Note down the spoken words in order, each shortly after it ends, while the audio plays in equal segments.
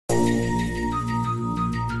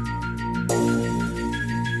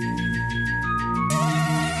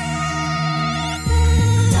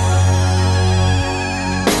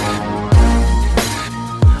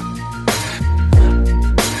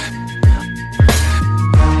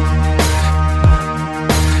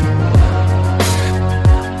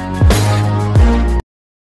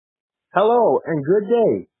and good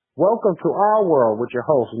day. Welcome to Our World with your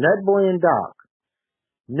hosts, Ned Boy and Doc.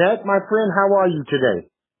 Ned, my friend, how are you today?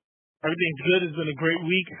 Everything's good. It's been a great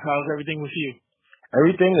week. How's everything with you?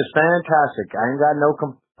 Everything is fantastic. I ain't got no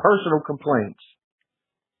personal complaints.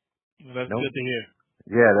 Well, that's good to hear.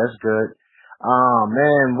 Yeah, that's good.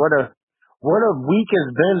 Man, what a week has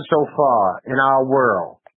been so far in our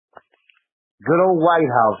world. Good old White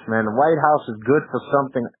House, man. The White House is good for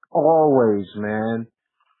something always, man.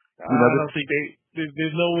 I don't think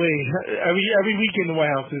there's no way. Every week in the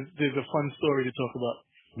White House, there's a fun story to talk about.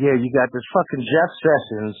 Yeah, you got this fucking Jeff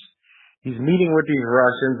Sessions. He's meeting with these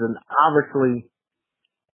Russians, and obviously,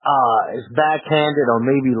 it's backhanded or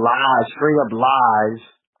maybe lies, straight up lies.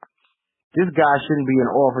 This guy shouldn't be in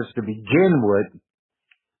office to begin with.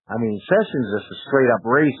 I mean, Sessions is a straight up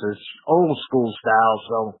racist, old school style.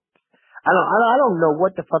 So I don't know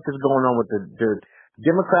what the fuck is going on with the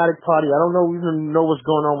Democratic Party. I don't even know what's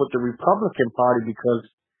going on with the Republican Party because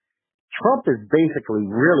Trump is basically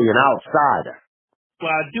really an outsider. Well,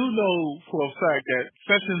 I do know for a fact that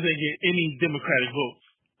Sessions didn't get any Democratic votes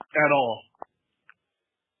at all.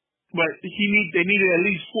 But they needed at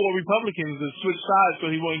least 4 Republicans to switch sides so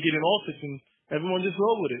he wouldn't get in office, and everyone just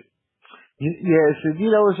rolled with it. Yeah,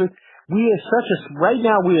 right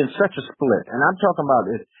now we're in such a split, and I'm talking about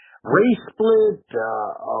it, race split,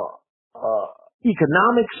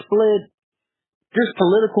 economic split, this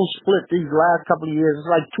political split these last couple of years. It's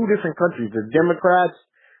like 2 different countries, the Democrats,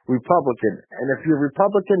 Republican. And if you're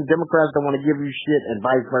Republican, Democrats don't want to give you shit and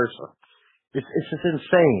vice versa. It's just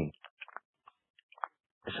insane.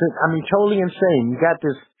 Totally insane. You got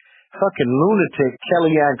this fucking lunatic,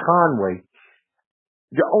 Kellyanne Conway.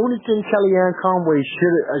 The only thing Kellyanne Conway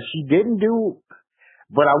she didn't do,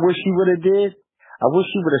 but I wish she would have did, I wish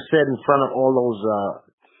she would have said in front of all those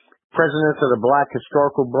presidents of the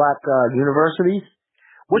historical black universities,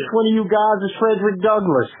 which one of you guys is Frederick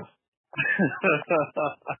Douglass?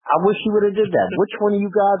 I wish she would have did that. Which one of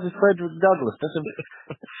you guys is Frederick Douglass? That's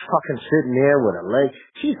fucking sitting there with a leg.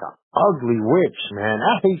 She's an ugly witch, man.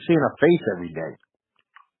 I hate seeing her face every day.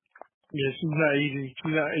 Yeah, she's not eating.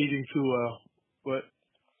 She's not eating too well. But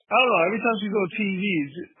I don't know. Every time she's on TV,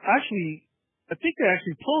 I think they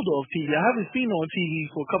actually pulled her off TV. I haven't seen her on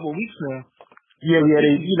TV for a couple of weeks now. Yeah,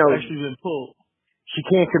 actually been pulled. She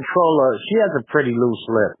can't control her. She has a pretty loose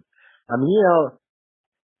lip.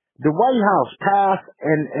 The White House, past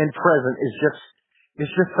and present,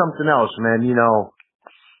 it's just something else, man. You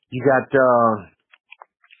got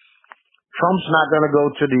Trump's not going to go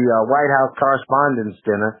to the White House Correspondents'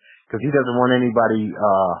 Dinner because he doesn't want anybody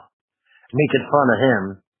making fun of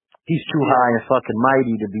him. He's too high and fucking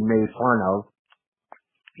mighty to be made fun of.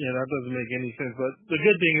 Yeah, that doesn't make any sense. But the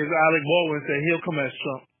good thing is Alec Baldwin said he'll come as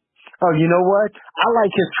Trump. Oh, you know what? I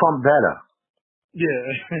like his Trump better. Yeah.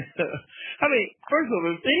 First of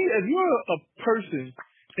all, if you're a person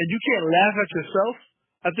and you can't laugh at yourself,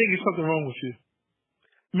 I think there's something wrong with you.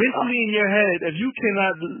 Mentally in your head, if you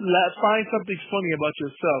cannot find something funny about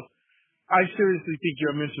yourself, I seriously think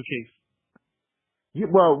you're a mental case.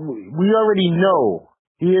 Well, we already know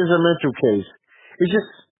he is a mental case. It's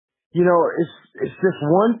just, it's just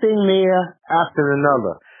one thing there after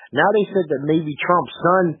another. Now they said that maybe Trump's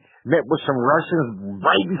son met with some Russians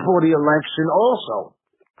right before the election also.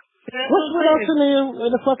 What's with us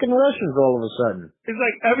and the fucking Russians all of a sudden? It's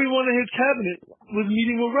like everyone in his cabinet was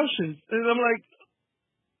meeting with Russians. And I'm like,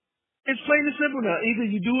 it's plain and simple now. Either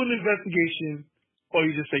you do an investigation or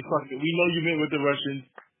you just say, fuck it. We know you met with the Russians.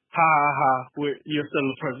 Ha ha ha. You're still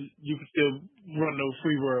a president. You can still run no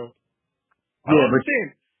free world. I don't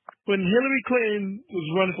understand. When Hillary Clinton was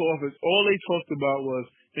running for office, all they talked about was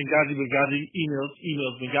Benghazi, emails,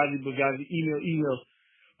 Benghazi, emails.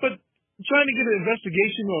 But trying to get an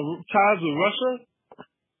investigation on ties with Russia,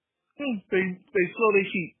 they slow their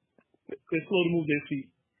feet. They slow to move their feet.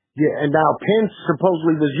 Yeah, and now Pence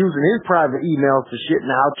supposedly was using his private emails to shit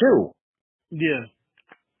now too. Yeah.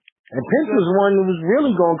 And Pence was one who was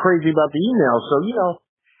really going crazy about the emails. So,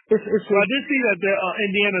 it's. Well, I did see that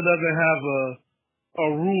Indiana doesn't have a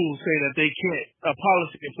rule saying that they can't, a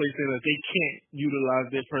policy in place saying that they can't utilize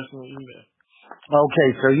their personal email. Okay,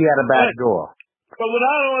 so he had a back door. But what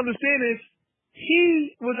I don't understand is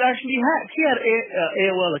he was actually hacked. He had an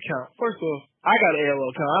AOL account. First of all, I got an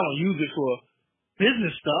AOL account. I don't use it for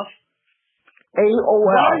business stuff.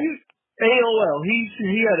 AOL. AOL.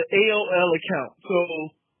 He had an AOL account.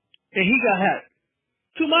 And he got hacked.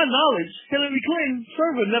 To my knowledge, Hillary Clinton's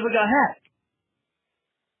server never got hacked.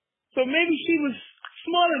 So maybe she was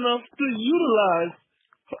smart enough to utilize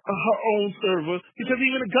her own server because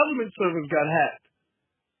even the government servers got hacked.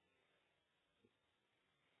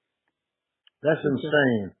 That's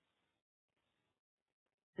insane.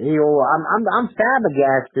 I'm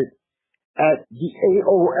flabbergasted at the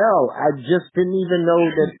AOL. I just didn't even know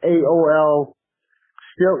that AOL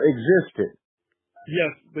still existed.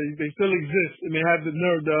 Yes, they still exist, and they have the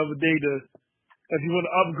nerve the other day to, if you want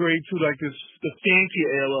to upgrade to like this, the fancy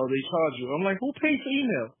AOL, they charge you. I'm like, who pays for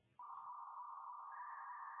email?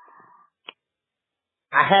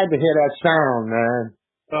 I had to hear that sound, man.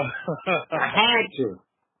 I had to.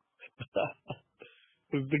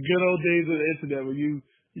 It was the good old days of the internet when you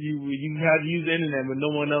had to use the internet when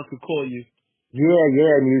no one else could call you. Yeah,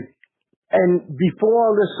 and before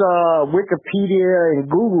all this Wikipedia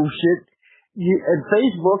and Google shit, and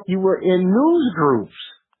Facebook, you were in news groups.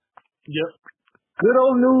 Yep. Good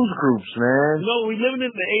old news groups, man. No, we're living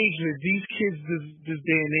in the age where these kids this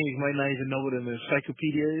day and age might not even know what an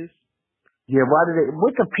encyclopedia is. Yeah,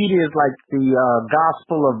 Wikipedia is like the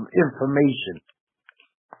gospel of information.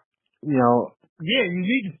 You know. Yeah, you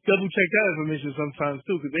need to double check that information sometimes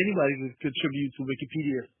too, because anybody can contribute to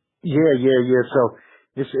Wikipedia. Yeah. So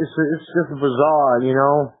it's just bizarre, you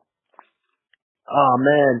know. Oh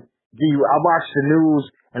man, I watch the news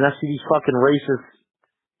and I see these fucking racists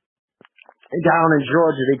down in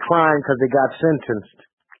Georgia. They crying because they got sentenced.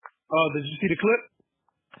 Oh, did you see the clip?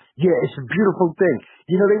 Yeah, it's a beautiful thing.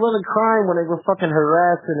 You know, they wasn't crying when they were fucking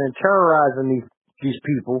harassing and terrorizing these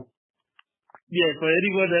people. Yeah, for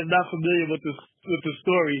anyone that's not familiar with the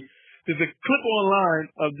story, there's a clip online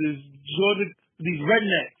of these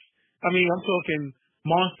rednecks. I mean, I'm talking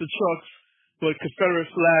monster trucks with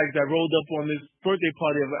Confederate flags that rolled up on this birthday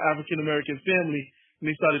party of an African American family,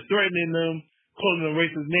 and they started threatening them, calling them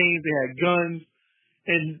racist names. They had guns,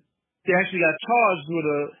 and they actually got charged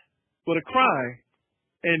with a crime.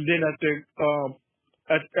 And then at their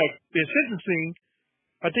sentencing,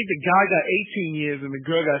 I think the guy got 18 years and the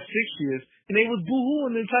girl got 6 years, and they was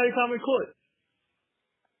boo-hooing the entire time in court.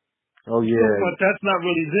 Oh yeah. But that's not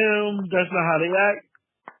really them. That's not how they act.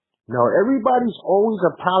 No, everybody's always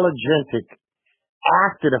apologetic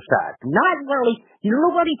after the fact. Not really. You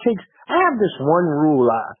know, nobody takes. I have this one rule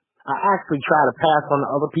I actually try to pass on to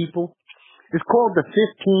other people. It's called the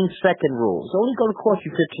 15-second rule. It's only going to cost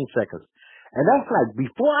you 15 seconds. And that's like,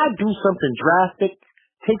 before I do something drastic,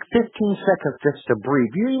 take 15 seconds just to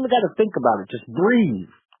breathe. You don't even got to think about it. Just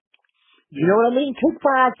breathe. You know what I mean? Take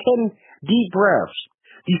 5, 10 deep breaths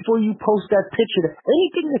before you post that picture.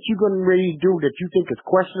 Anything that you're going to really do that you think is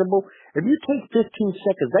questionable, if you take 15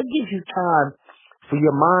 seconds, that gives you time for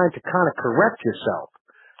your mind to kind of correct yourself.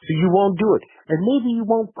 So you won't do it. And maybe you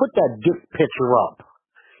won't put that dick picture up.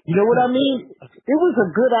 You know what I mean? It was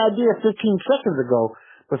a good idea 15 seconds ago,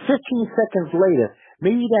 but 15 seconds later,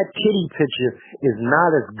 maybe that kitty picture is not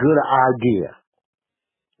as good an idea.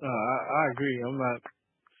 I agree.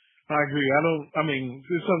 I agree.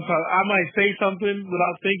 Sometimes I might say something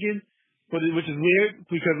without thinking, which is weird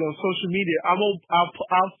because on social media,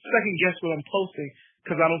 I'll second guess what I'm posting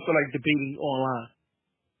because I don't feel like debating online.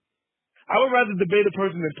 I would rather debate a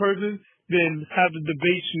person in person than have to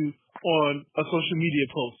debate you on a social media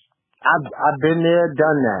post. I've been there,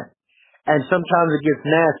 done that. And sometimes it gets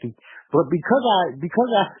nasty. But because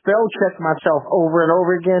I spell check myself over and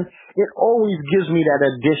over again, it always gives me that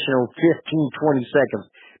additional 15, 20 seconds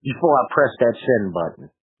before I press that send button.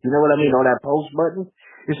 You know what I mean? On that post button?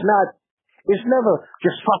 It's never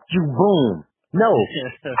just fuck you, boom. No.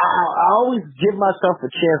 I always give myself a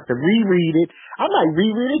chance to reread it. I might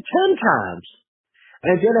reread it 10 times.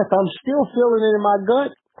 And then if I'm still feeling it in my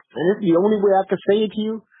gut, and it's the only way I can say it to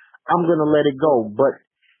you, I'm going to let it go. But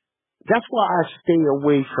that's why I stay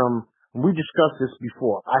away from, we discussed this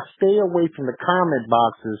before, I stay away from the comment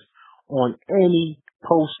boxes on any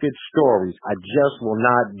posted stories. I just will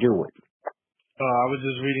not do it. I was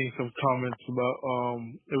just reading some comments about,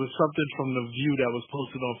 it was something from The View that was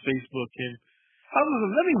posted on Facebook, and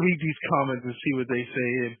let me read these comments and see what they say.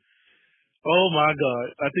 And oh my God,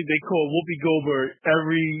 I think they call Whoopi Goldberg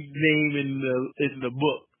every name in the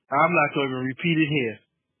book. I'm not going to repeat it here.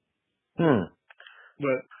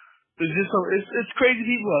 But it's just it's crazy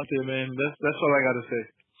people out there, man. That's all I gotta say.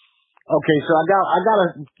 Okay, so I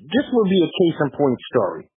got this will be a case in point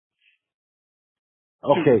story.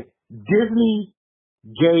 Okay, Disney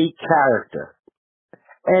gay character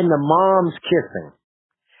and the mom's kissing.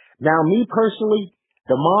 Now, me personally,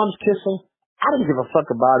 the mom's kissing, I didn't give a fuck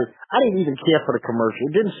about it. I didn't even care for the commercial.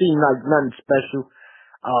 It didn't seem like nothing special.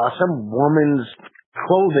 Some woman's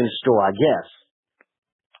clothing store, I guess.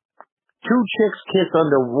 2 chicks kiss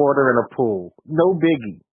underwater in a pool. No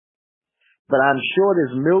biggie. But I'm sure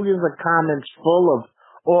there's millions of comments full of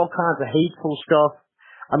all kinds of hateful stuff.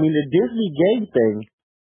 I mean, the Disney gay thing,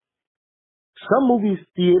 some movie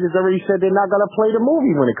theaters already said they're not going to play the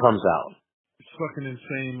movie when it comes out. fucking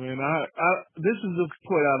insane, man. This is the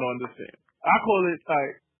point I don't understand. I call it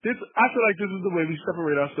this. I feel like this is the way we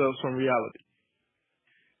separate ourselves from reality.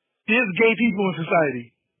 There's gay people in society.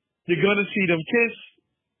 You're gonna see them kiss.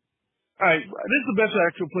 All right, this is the best way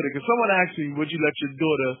I could put it. Because someone asked me, "Would you let your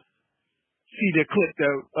daughter see the clip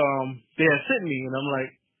that they had sent me?" And I'm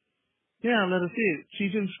like, "Yeah, I'll let her see it.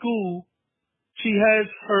 She's in school. She has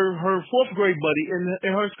her fourth grade buddy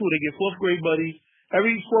in her school. They get fourth grade buddies.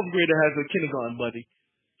 Every fourth grader has a kindergarten buddy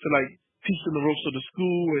to like teach them the ropes of the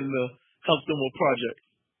school and help them with projects.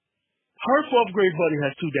 Her fourth grade buddy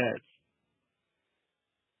has two dads.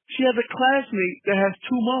 She has a classmate that has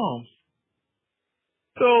two moms.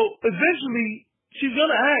 So eventually she's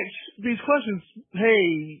gonna ask these questions.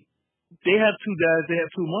 Hey, they have two dads, they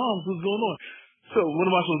have two moms. What's going on? So what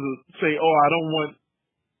am I supposed to say? Oh, I don't want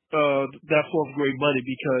that fourth grade buddy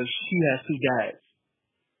because she has two dads.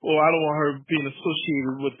 Or I don't want her being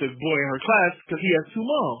associated with the boy in her class because he has two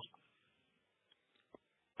moms.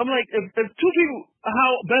 I'm like, if two people,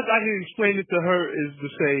 how best I can explain it to her is to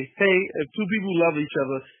say, hey, if two people love each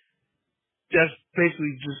other, that's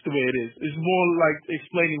basically just the way it is. It's more like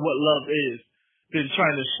explaining what love is than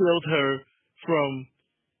trying to shield her from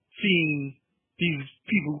seeing these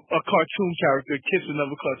people, a cartoon character kiss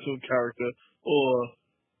another cartoon character, or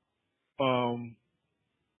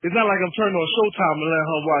it's not like I'm turning on Showtime and letting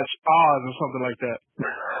her watch Oz or something like that.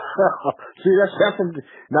 See,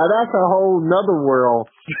 now that's a whole nother world.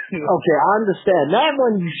 Okay, I understand. That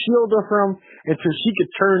one you shield her from until she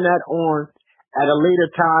could turn that on at a later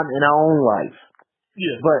time in her own life.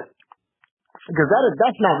 Yeah. But, because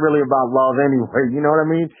that's not really about love anyway, you know what I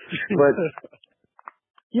mean? But,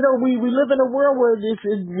 you know, we live in a world where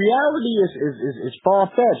reality is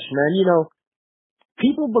far-fetched, man. You know,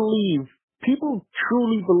 people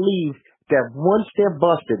truly believe that once they're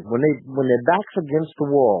busted, when their back's against the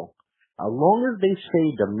wall, as long as they say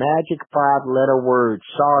the magic 5-letter word,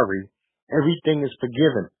 sorry, everything is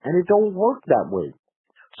forgiven. And it don't work that way.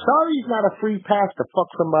 Sorry's not a free pass to fuck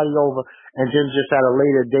somebody over and then just at a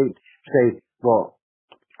later date say, well,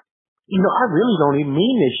 you know, I really don't even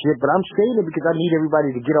mean this shit, but I'm saying it because I need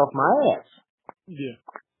everybody to get off my ass. Yeah.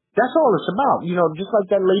 That's all it's about. You know, just like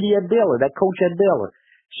that lady at Baylor, that coach at Baylor.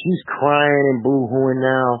 She's crying and boo-hooing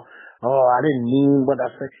now. Oh, I didn't mean what I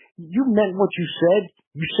said. You meant what you said.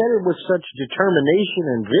 You said it with such determination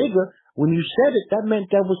and vigor. When you said it, that meant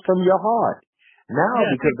that was from your heart. Now,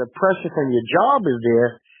 because the pressure from your job is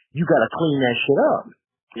there, you got to clean that shit up.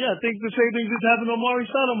 Yeah, I think the same thing just happened on Maury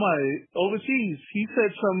Sotomayor overseas. He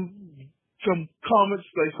said some comments,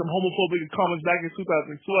 like some homophobic comments back in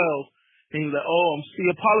 2012, and he was like, "Oh, he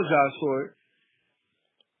apologized for it."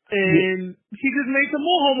 And he just made some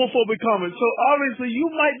more homophobic comments. So obviously, you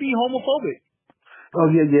might be homophobic.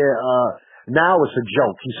 Oh yeah. Now it's a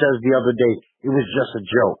joke. He says the other day it was just a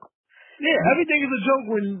joke. Yeah, everything is a joke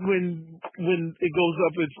when it goes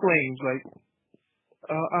up in flames. Like,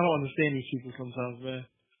 I don't understand these people sometimes, man.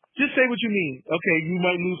 Just say what you mean. Okay, you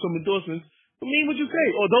might lose some endorsements, but mean what you say,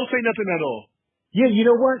 or don't say nothing at all. Yeah, you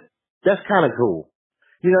know what? That's kind of cool.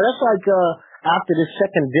 You know, that's like after the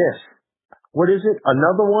second disc. What is it?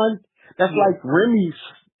 Another one? That's like Remy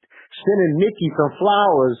sending Nikki some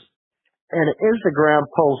flowers and an Instagram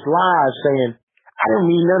post live saying, I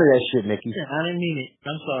didn't mean none of that shit, Nikki. Yeah, I didn't mean it.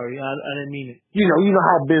 I'm sorry. I didn't mean it. You know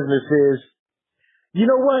how business is. You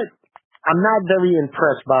know what? I'm not very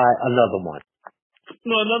impressed by another one.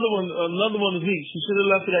 No, another one is me. She should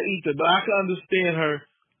have left it at Ether, but I can understand her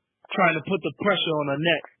trying to put the pressure on her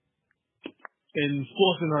neck and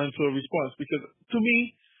forcing her into a response. Because to me,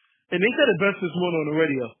 and they said it best this morning on the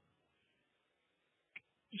radio,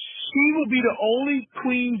 she will be the only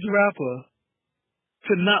Queens rapper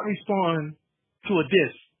to not respond to a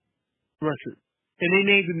diss record. And they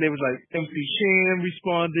named him, they was like, MC Sham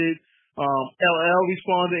responded, LL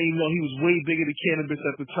responded, even though he was way bigger than Cannabis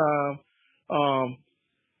at the time.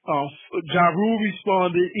 Ja Rule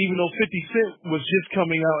responded, even though 50 Cent was just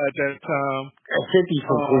coming out at that time. 50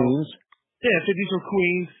 from Queens. Yeah, 50 from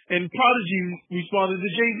Queens. And Prodigy responded to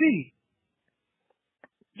Jay-Z.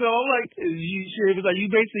 So I'm like, it was like, you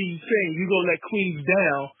basically saying you're going to let Queens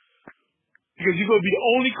down because you're going to be the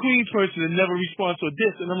only Queens person that never responds to a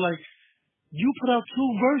diss. And I'm like, you put out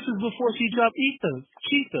 2 verses before she dropped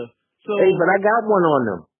Cheetah. So, hey, but I got one on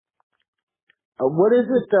them. What is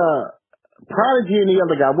it? Prodigy and the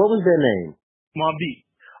other guy, what was their name? Mobb Deep.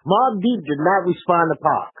 Mobb Deep did not respond to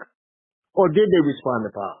Pac. Or did they respond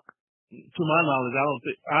to Pac? To my knowledge,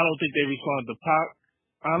 I don't think they responded to Pac.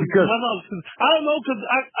 Because I don't know, because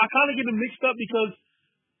I kind of get them mixed up because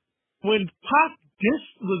when Pac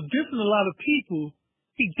was dissing a lot of people,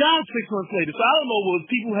 he died 6 months later. So I don't know what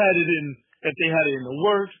people had it in if they had it in the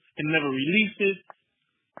works and never released it.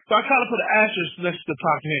 So I kind of put an asterisk next to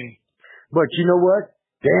Pac's name. But you know what?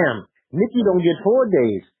 Damn, Nicki don't get 4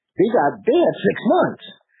 days. They had 6 months.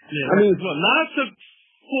 Yeah, I mean, Nas took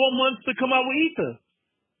 4 months to come out with Ether.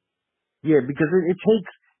 Yeah, because it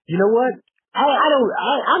takes. You know what?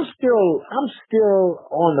 I'm still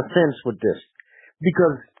on the fence with this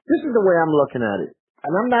because this is the way I'm looking at it,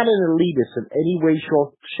 and I'm not an elitist in any way,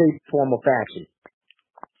 shape, form, or fashion.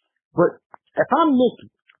 But if I'm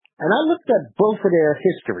Nicki, and I looked at both of their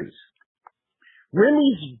histories,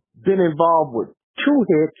 Remy's been involved with 2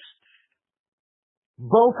 hits,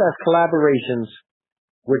 both as collaborations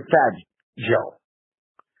with Fat Joe.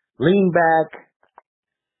 Lean Back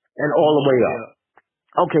and All the Way Up.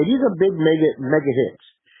 Okay, these are big mega hits.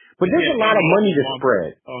 But there's a lot of money to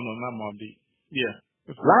spread. Oh no, not Mobb Deep. Yeah.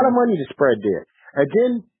 A lot of money to spread there. And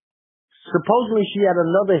then supposedly she had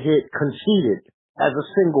another hit, Conceited, as a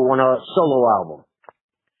single on her solo album.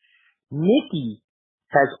 Nicki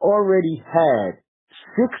has already had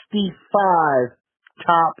 65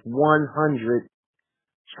 top 100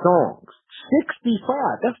 songs.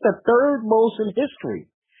 65. That's the 3rd most in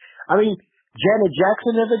history. I mean, Janet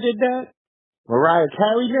Jackson never did that. Mariah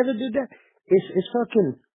Carey never did that. It's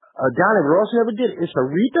fucking Donna Ross never did it. It's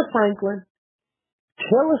Aretha Franklin,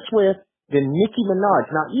 Taylor Swift, then Nicki Minaj.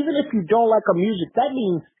 Now, even if you don't like her music, that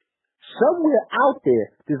means somewhere out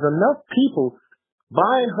there's enough people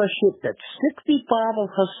buying her shit that 65 of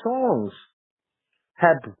her songs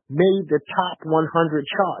have made the top 100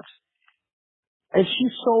 charts. And she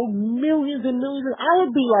sold millions and millions. I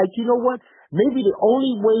would be like, you know what? Maybe the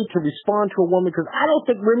only way to respond to a woman, because I don't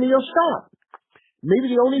think Remy will stop.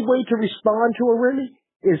 Maybe the only way to respond to a Remy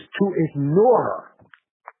is to ignore her.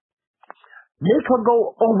 Make her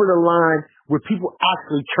go over the line where people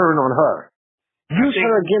actually turn on her. Use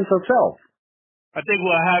her against herself. I think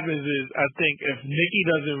what happens is, I think if Nicki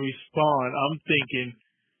doesn't respond, I'm thinking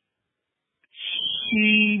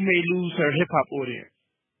she may lose her hip-hop audience.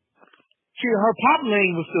 Her pop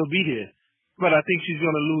lane will still be there, but I think she's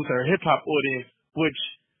going to lose her hip-hop audience, which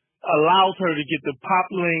allows her to get the pop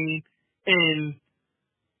lane and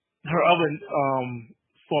her other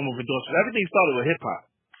form of endorsement. Everything started with hip-hop.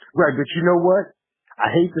 Right, but you know what? I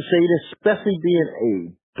hate to say this, especially being a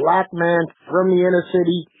black man from the inner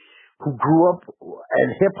city who grew up,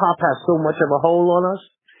 and hip-hop has so much of a hold on us.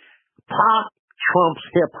 Pop trumps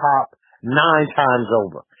hip-hop 9 times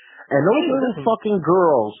over. And those little fucking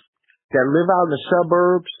girls that live out in the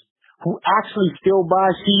suburbs who actually still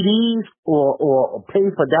buy CDs or pay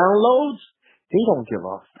for downloads, they don't give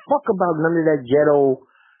a fuck about none of that ghetto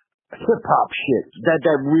hip-hop shit. That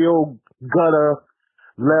real gutter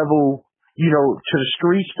level, to the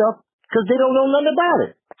street stuff, because they don't know nothing about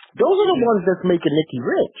it. Those are the ones that's making Nicki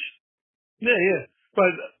rich. Yeah.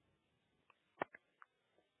 But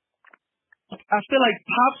I feel like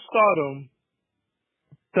pop stardom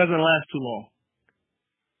doesn't last too long.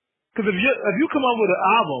 Because if you come up with an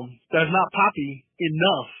album that's not poppy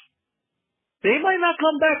enough, they might not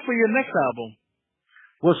come back for your next album.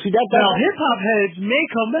 Well, see, now hip-hop heads may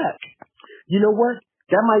come back. You know what?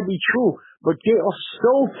 That might be true, but there are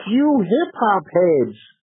so few hip-hop heads.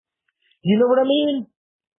 You know what I mean?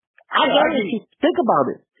 Think about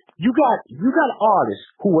it. You got artists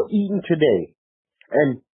who are eating today,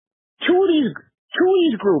 and two of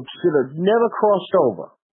these groups should have never crossed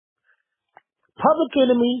over. Public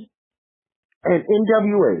Enemy and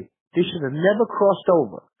NWA, they should have never crossed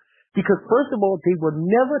over. Because first of all, they were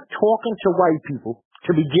never talking to white people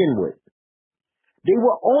to begin with. They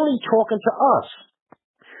were only talking to us.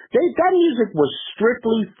 That music was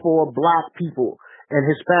strictly for black people and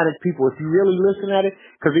Hispanic people, if you really listen at it,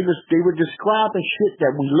 because they were describing shit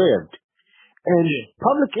that we lived. And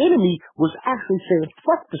Public Enemy was actually saying,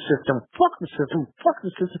 fuck the system, fuck the system, fuck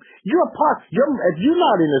the system. You're a part. If you're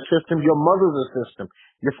not in the system, your mother's the system.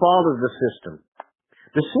 Your father's the system.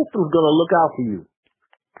 The system's going to look out for you.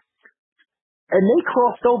 And they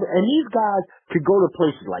crossed over, and these guys could go to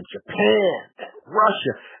places like Japan,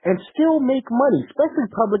 Russia, and still make money, especially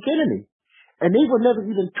Public Enemy. And they were never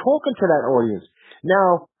even talking to that audience.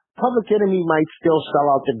 Now, Public Enemy might still sell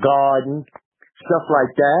out the Garden, stuff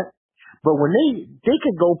like that. But when they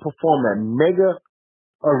could go perform at mega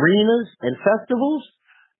arenas and festivals,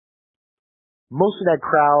 most of that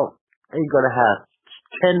crowd ain't gonna have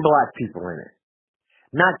 10 black people in it.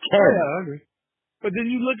 Not 10. Yeah, I agree. But then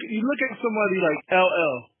you look at somebody like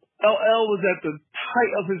LL. LL was at the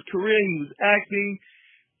height of his career. He was acting.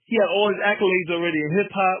 He had all his accolades already in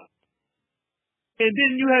hip hop. And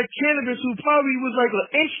then you had Cannabis, who probably was like an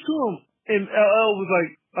inch to him. And LL was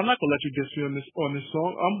like, I'm not gonna let you diss me on this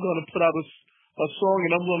song. I'm gonna put out a a song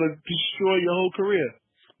and I'm going to destroy your whole career.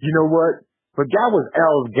 You know what? But that was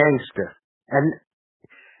L's Gangster.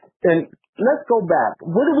 And let's go back.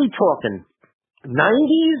 What are we talking?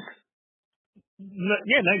 90s?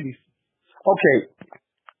 Yeah, 90s. Okay.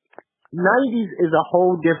 90s is a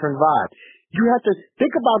whole different vibe. You have to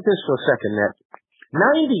think about this for a second, Ned.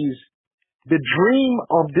 90s, the dream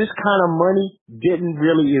of this kind of money didn't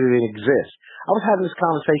really even exist. I was having this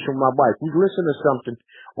conversation with my wife. We listened to something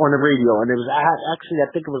on the radio, and it was actually, I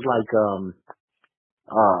think it was like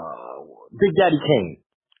Big Daddy Kane.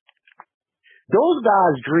 Those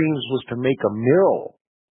guys' dreams was to make a mill.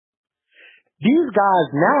 These guys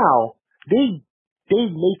now, they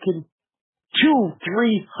making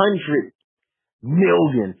 200-300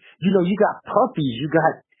 million. You know, you got puppies, you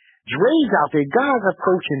got Dre's out there, guys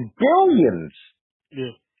approaching billions.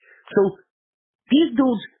 Yeah. So these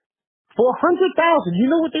dudes, for 100,000, you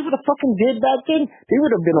know what they would have fucking did back then? They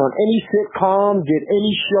would have been on any sitcom, did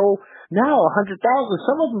any show. Now 100,000,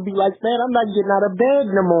 some of them be like, man, I'm not getting out of bed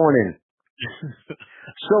in the morning.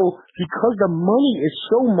 So because the money is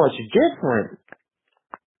so much different,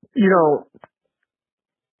 you know,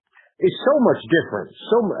 it's so much different.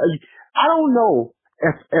 I don't know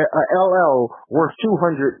if LL worth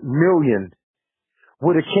 200 million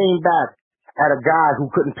would have came back at a guy who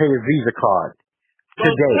couldn't pay his Visa card Well,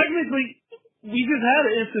 today. technically, we just had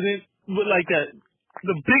an incident with like that.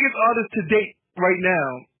 The biggest artist to date right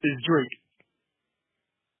now is Drake.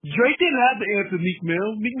 Drake didn't have to answer Meek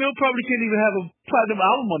Mill. Meek Mill probably can't even have a platinum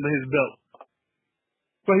album under his belt.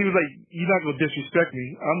 But he was like, you're not going to disrespect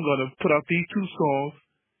me. I'm going to put out these 2 songs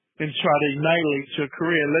and try to annihilate your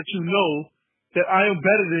career and let you know that I am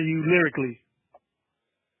better than you lyrically.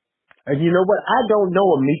 And you know what? I don't know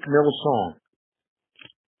a Meek Mill song.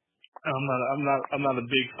 I'm not a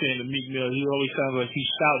big fan of Meek Mill. He always sounds like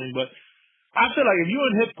he's shouting, but I feel like if you're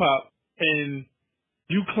in hip hop and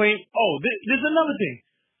you claim, there's another thing.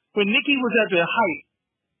 When Nicki was at the height,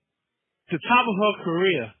 the top of her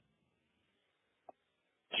career,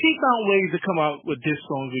 she found ways to come out with diss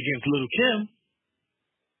songs against Lil' Kim.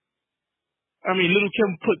 I mean, Lil'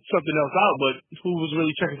 Kim put something else out, but who was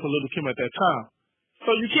really checking for Lil' Kim at that time?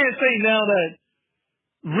 So you can't say now that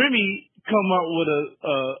Remy come out with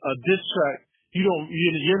a diss track, you're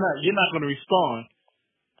not going to respond.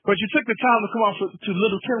 But you took the time to come out to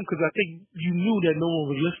Lil' Kim because I think you knew that no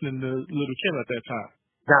one was listening to Lil' Kim at that time.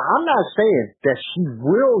 Now, I'm not saying that she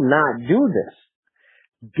will not do this.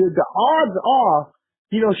 The odds are,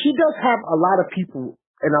 you know, she does have a lot of people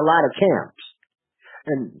in a lot of camps.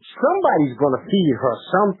 And somebody's going to feed her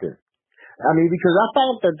something. I mean, because I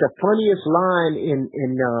found that the funniest line in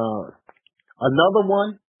another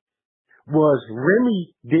one was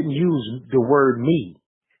Remy didn't use the word me.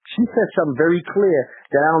 She said something very clear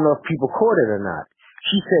that I don't know if people caught it or not.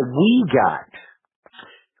 She said, we got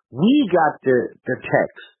the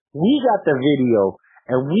text, we got the video,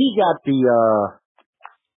 and we got the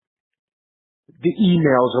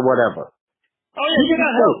emails or whatever. Oh yeah, she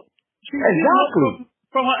got help. Exactly.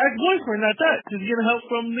 From her ex-boyfriend, not that. She's getting help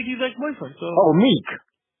from Nicki's ex-boyfriend. So. Oh, Meek.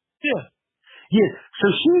 Yeah. Yeah.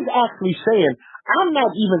 So she's actually saying, I'm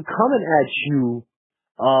not even coming at you,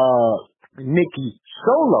 Nicki,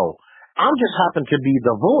 solo. I'm just happen to be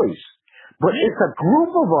the voice. But it's a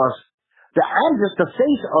group of us that I'm just the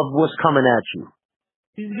face of what's coming at you.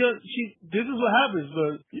 This is what happens.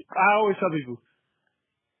 But I always tell people,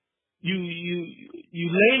 you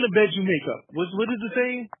lay in the bed you make up. What is the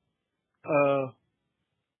saying?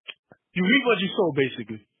 You reap what you sow,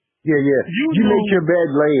 basically. Yeah. You make your bed,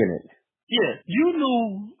 lay in it. Yeah, you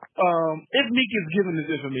knew, if Meek is giving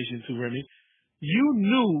this information to Remy, you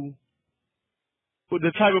knew what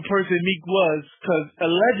the type of person Meek was, because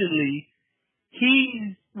allegedly,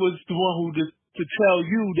 he was the one who to tell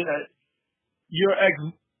you that your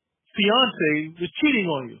ex-fiance was cheating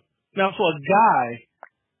on you. Now, for a guy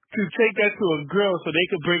to take that to a girl so they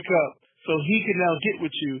could break up, so he can now get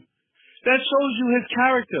with you, that shows you his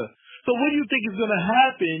character. So what do you think is going to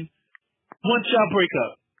happen once y'all break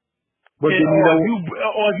up? But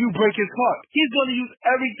or if you break his heart? He's going to use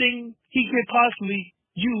everything he can possibly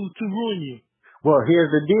use to ruin you. Well, here's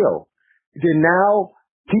the deal. Then now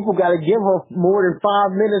people got to give her more than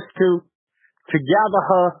 5 minutes to gather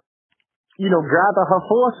her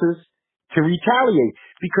forces to retaliate,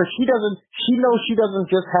 because she knows she doesn't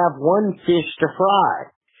just have one fish to fry.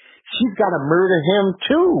 She's got to murder him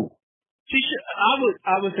too.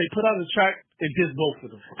 I would say put out a track and diss both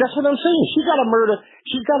of them. That's what I'm saying. She's got to murder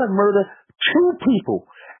 2 people.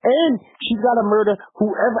 And she's got to murder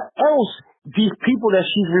whoever else these people that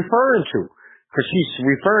she's referring to. Because she's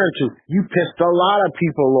referring to, you pissed a lot of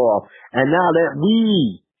people off. And now that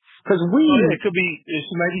we Because we... Oh, yeah, it could be,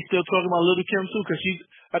 she might be still talking about Little Kim too, because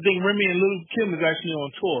I think Remy and Little Kim is actually on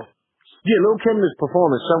tour. Yeah, Little Kim is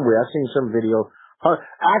performing somewhere. I've seen some video.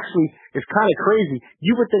 Actually, it's kind of crazy.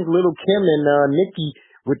 You would think Little Kim and Nicki,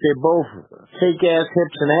 with their both fake ass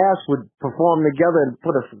hips and ass, would perform together and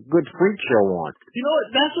put a good freak show on. You know what?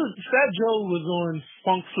 That's what Fat Joe was on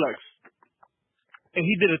Funk Flex, and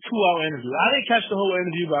he did a 2-hour interview. I didn't catch the whole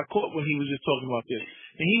interview, but I caught when he was just talking about this,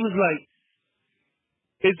 and he was like,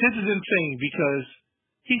 this is insane because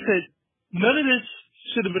he said none of this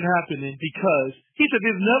should have been happening because he said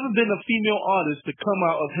there's never been a female artist to come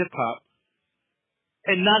out of hip hop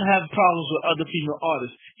and not have problems with other female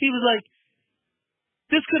artists. He was like,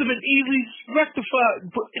 this could have been easily rectified,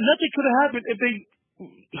 but nothing could have happened if they.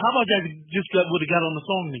 How about that? Just would have got on the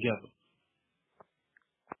song together.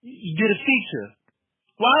 You did a feature.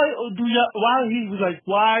 Why he was like,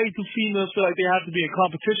 why do females feel like they have to be in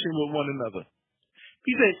competition with one another?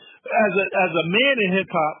 He said, as a man in hip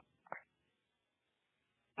hop,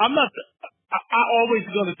 I'm not. I always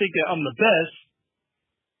going to think that I'm the best,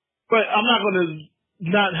 but I'm not going to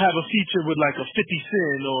not have a feature with like a 50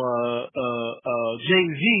 Cent or a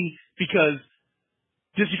Jay-Z because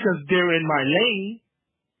they're in my lane.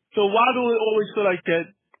 So why do it always feel like that?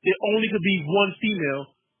 There only could be one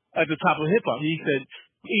female at the top of hip hop. He said,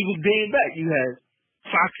 even dating back, you had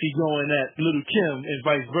Foxy going at Little Kim and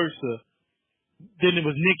vice versa. Then it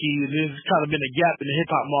was Nicki, and there's kind of been a gap in the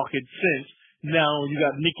hip-hop market since. Now you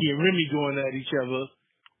got Nicki and Remy going at each other.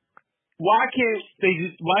 Why can't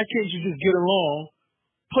you just get along,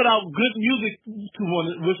 put out good music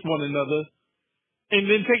with one another, and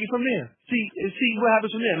then take it from there? See what happens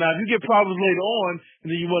from there. Now, if you get problems later on, and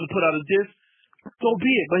then you want to put out a disc, so be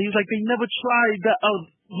it. But he was like, they never tried that.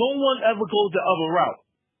 No one ever goes the other route.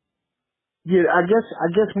 Yeah, I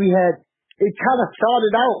guess we had... It kind of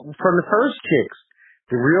started out from the first chicks,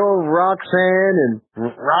 the real Roxanne and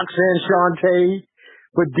Roxanne Shante,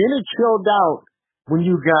 but then it chilled out when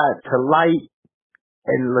you got to Light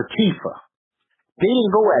and Latifah. They didn't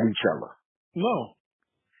go at each other. No.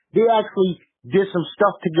 They actually did some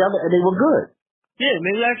stuff together and they were good. Yeah, and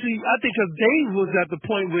they actually, I think because Dave was at the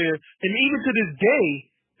point where, and even to this day,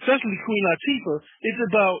 especially Queen Latifah, it's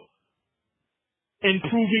about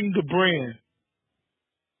improving the brand.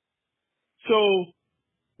 So,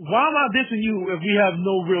 why am I dissing you if we have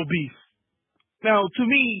no real beef? Now, to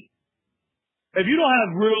me, if you don't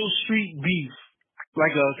have real street beef,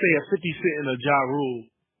 like say a 50 Cent and a Ja Rule,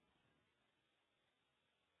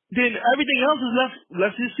 then everything else is left.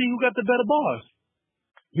 Let's just see who got the better bars.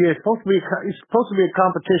 Yeah, it's supposed to be a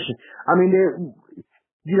competition. I mean,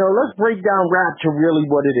 let's break down rap to really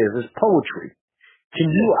what it is. It's poetry. Can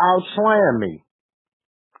you outslam me?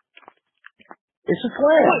 It's a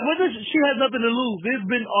slam. She has nothing to lose. There's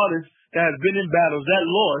been artists that have been in battles that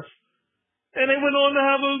lost, and they went on to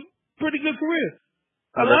have a pretty good career.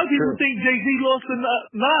 A lot of people think Jay-Z lost to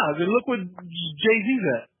Nas, and look what Jay-Z's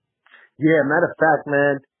at. Yeah, matter of fact,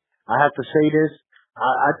 man, I have to say this.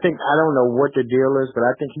 I think, I don't know what the deal is, but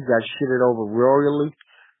I think he got shitted over royally.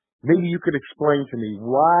 Maybe you could explain to me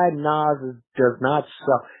why Nas does not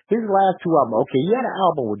sell. His last 2 albums, okay, he had an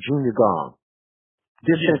album with Junior Gong,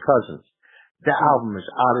 Distant Cousins. That album is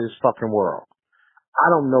out of this fucking world.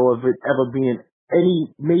 I don't know of it ever being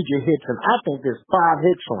any major hits, and I think there's 5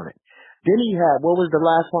 hits on it. Then he had, what was the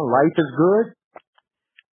last one? Life is Good?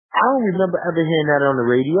 I don't remember ever hearing that on the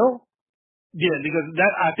radio. Yeah, because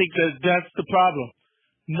I think that's the problem.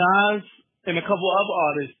 Nas and a couple other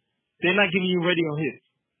artists, they're not giving you radio hits.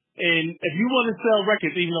 And if you want to sell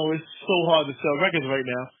records, even though it's so hard to sell records right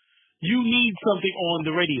now, you need something on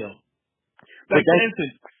the radio. Like, for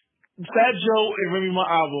instance, Fat Joe and Remy Ma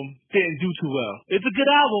album didn't do too well. It's a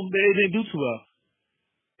good album, but it didn't do too well.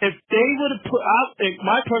 If they would have put out,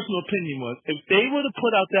 my personal opinion was, if they would have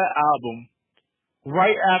put out that album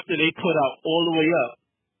right after they put out All the Way Up,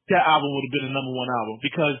 that album would have been a #1 album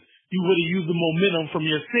because you would have used the momentum from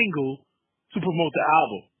your single to promote the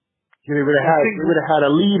album. You would have had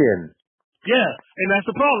a lead in. Yeah, and that's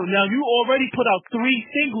the problem. Now, you already put out 3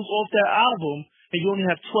 singles off that album, and you only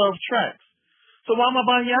have 12 tracks. So why am I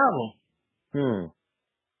buying your album?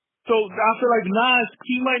 So I feel like Nas,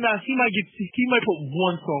 he might put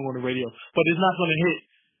 1 song on the radio, but it's not going to hit.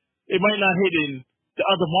 It might not hit in the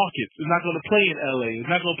other markets. It's not going to play in LA. It's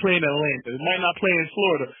not going to play in Atlanta. It might not play in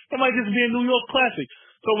Florida. It might just be a New York classic.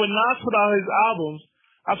 So when Nas put out his albums,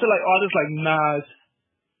 I feel like artists like Nas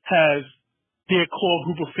has their core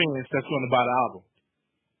group of fans that's going to buy the album.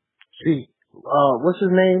 See, what's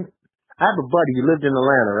his name? I have a buddy. He lived in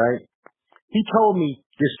Atlanta, right? He told me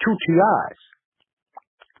there's 2 T.I.s.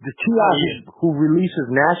 The T.I. who releases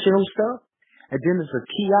national stuff, And then there's a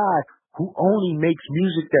T.I. who only makes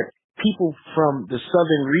music that people from the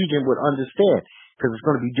southern region would understand. Because it's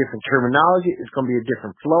going to be different terminology. It's going to be a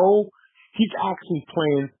different flow. He's actually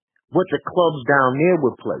playing what the clubs down there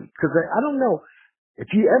would play. Because I don't know.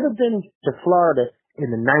 If you ever been to Florida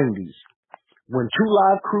in the 90s, when Two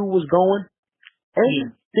Live Crew was going,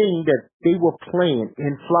 anything that they were playing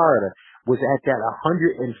in Florida was at that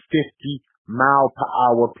 150 mile per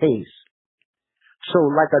hour pace. So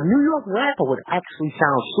like a New York rapper would actually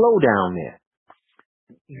sound slow down there.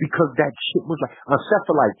 Because that shit was like, except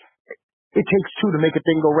for like, it takes two to make a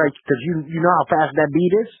thing go right, because you know how fast that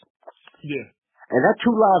beat is? Yeah. And that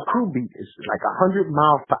Two Live Crew beat is like 100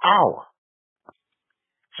 miles per hour.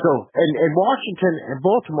 So, and Washington and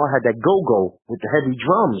Baltimore had that go-go with the heavy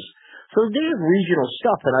drums. So there's regional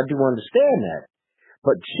stuff, and I do understand that.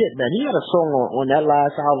 But shit, man, he had a song on that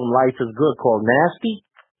last album, Life is Good, called Nasty.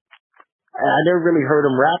 And I never really heard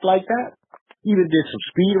him rap like that. Even did some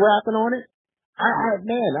speed rapping on it.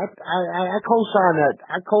 I co-sign that.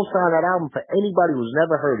 I co-sign that album for anybody who's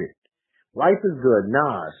never heard it. Life is Good,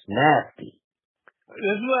 Nas, Nasty.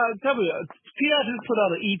 That's what I tell you. T.I. just put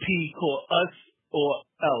out an EP called Us or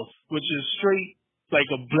Else, which is straight like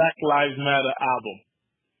a Black Lives Matter album.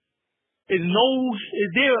 Is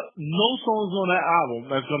there no songs on that album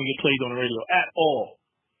that's going to get played on the radio at all?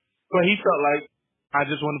 But he felt like, I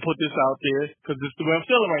just want to put this out there because this is the way I'm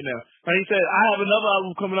feeling right now. And he said, I have another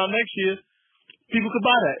album coming out next year. People could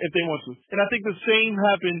buy that if they want to. And I think the same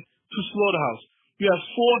happened to Slaughterhouse. You have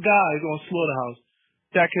 4 guys on Slaughterhouse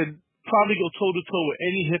that could probably go toe-to-toe with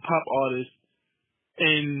any hip-hop artist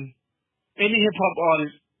in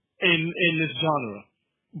this genre,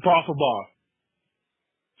 bar for bar.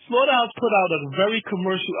 Slaughterhouse put out a very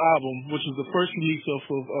commercial album, which was the first release off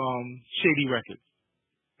of Shady Records.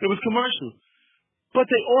 It was commercial. But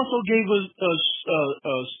they also gave us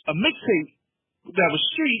a mixtape that was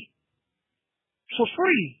street for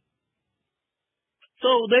free. So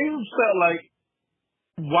they felt like,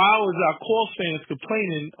 why was our core fans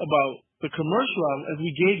complaining about the commercial album as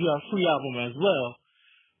we gave you our free album as well?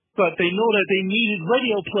 But they know that they needed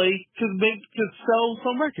radio play to sell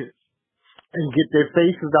some records. And get their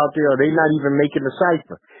faces out there, or they not even making the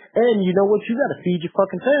cipher. And you know what? You got to feed your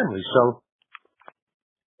fucking family. So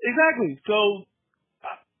exactly. So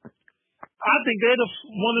I think they're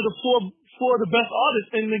one of the four of the best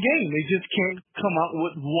artists in the game. They just can't come out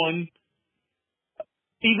with one.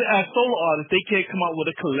 Even as solo artists, they can't come out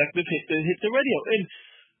with a collective hit that hit the radio. And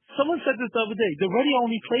someone said this the other day, the radio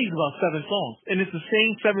only plays about 7 songs. And it's the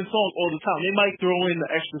same 7 songs all the time. They might throw in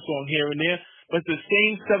the extra song here and there, but it's the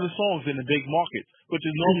same 7 songs in the big markets, which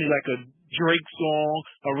is normally like a Drake song,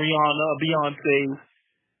 a Rihanna, a Beyonce.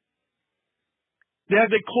 They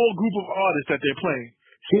have their core group of artists that they're playing.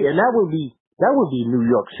 See, and that would be New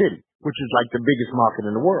York City, which is like the biggest market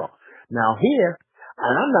in the world. Now here,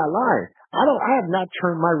 and I'm not lying, I have not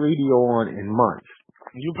turned my radio on in months.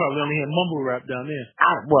 You probably only hear mumble rap down there.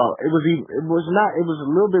 It was a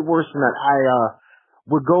little bit worse than that. I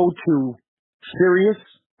would go to Sirius,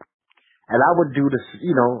 and I would do this,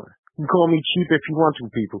 you can call me cheap if you want to,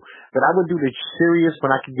 people, but I would do the Sirius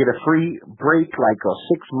when I could get a free break, like a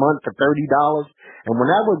 6 month for $30. And when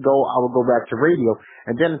that would go, I would go back to radio.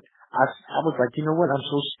 And then I was like, you know what? I'm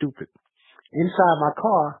so stupid. Inside my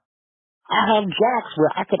car, I have jacks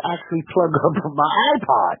where I could actually plug up my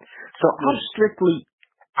iPod. So I'm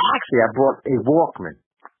I brought a Walkman.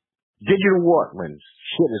 Digital Walkman.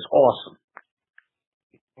 Shit is awesome.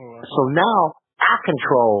 Right. So now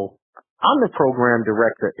I'm the program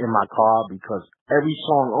director in my car because every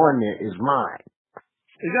song on there is mine.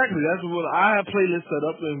 Exactly. That's what I have playlists set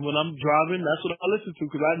up, and when I'm driving, that's what I listen to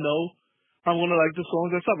because I know I'm gonna like the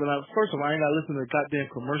songs that's up. And first of all, I ain't gotta listen to goddamn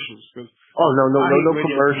commercials. Cause no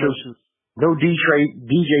commercials. No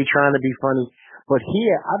DJ trying to be funny. But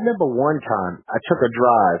here, I remember one time I took a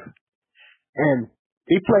drive, and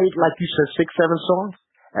they played, like you said, 6, 7 songs.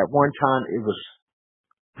 At one time, it was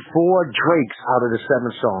 4 Drakes out of the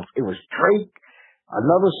 7 songs. It was Drake,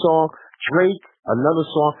 another song, Drake, another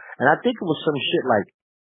song, and I think it was some shit like,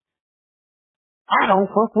 I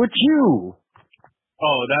don't fuck with you.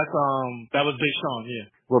 Oh, that was Big Sean,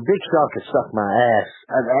 yeah. Well, Big Sean could suck my ass.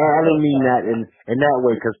 I don't mean that in that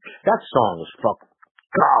way, because that song was fucking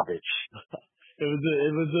garbage. It was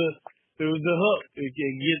the hook. It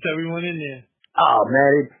gets everyone in there. Oh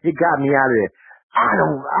man, it got me out of there.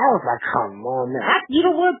 I was like, come on, man. You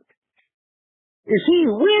know what?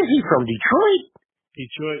 Where is he from? Detroit?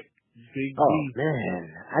 Detroit. Big Oh D. man.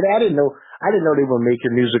 I didn't know they were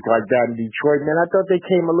making music like that in Detroit, man. I thought they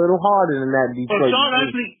came a little harder than that in Detroit. Well, Sean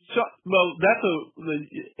actually, that's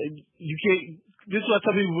you can't, this is what I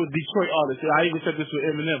tell people with Detroit artists. I even said this with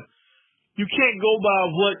Eminem. You can't go by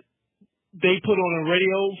what they put on the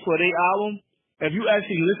radio for their album. If you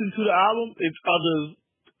actually listen to the album, it's other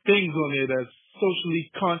things on there that's socially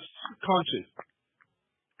conscious.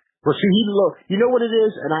 Well, see, you know what it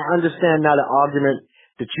is, and I understand now the argument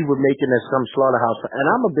that you were making as some Slaughterhouse fan, and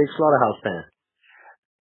I'm a big Slaughterhouse fan.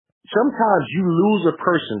 Sometimes you lose a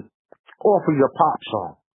person off of your pop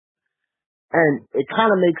song. And it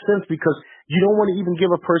kind of makes sense because you don't want to even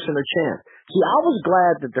give a person a chance. See, I was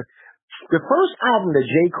glad that the first album that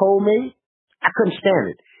J. Cole made, I couldn't stand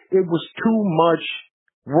it. It was too much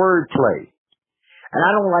wordplay. And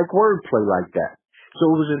I don't like wordplay like that. So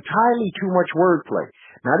it was entirely too much wordplay.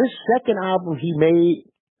 Now, this second album he made,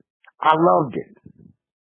 I loved it.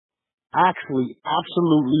 I actually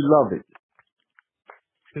absolutely love it.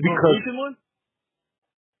 Because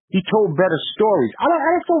he told better stories. I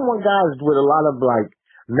don't want guys with a lot of like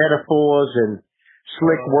metaphors and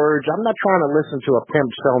slick words. I'm not trying to listen to a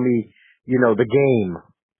pimp sell me, the game.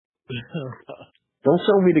 Don't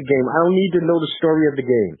sell me the game. I don't need to know the story of the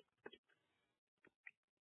game.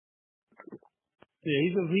 Yeah,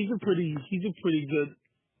 he's a pretty good.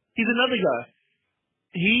 He's another guy.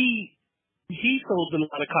 He sold a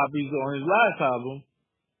lot of copies on his last album,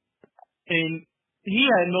 and he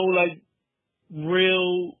had no like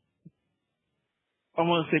real, I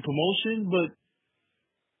want to say promotion, but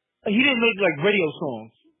he didn't make like radio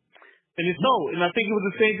songs, and it sold. And I think it was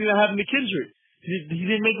the same thing that happened to Kendrick. He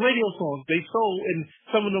didn't make radio songs; they sold, and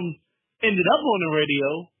some of them ended up on the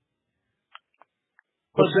radio.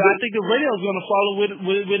 But I think the radio is going to follow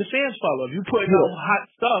where the fans follow. If you put out hot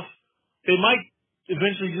stuff, they might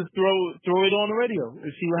eventually just throw it on the radio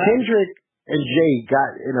and see what happens. Kendrick and Jay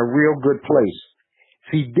got in a real good place.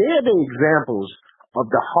 See, they're the examples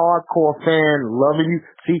of the hardcore fan loving you.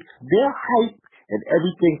 See, their hype and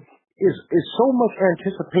everything is so much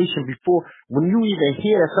anticipation before when you even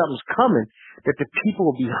hear that something's coming that the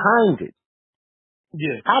people are behind it.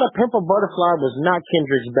 Yeah. How to Pimp a Butterfly was not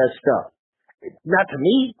Kendrick's best stuff. Not to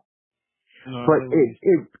me. No, but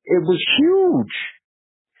it was huge.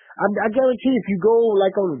 I guarantee if you go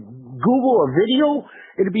like on Google a video,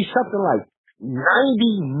 it'd be something like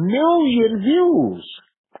 90 million views.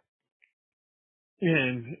 Yeah,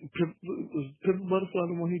 and was Pimp Butterfly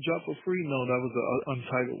the one he dropped for free? No, that was the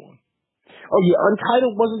Untitled one. Oh yeah,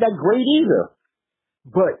 Untitled wasn't that great either.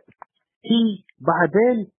 But by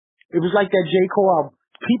then, it was like that J. Cole album.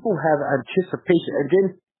 People have anticipation. And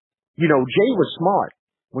then, Jay was smart.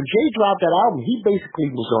 When Jay dropped that album, he basically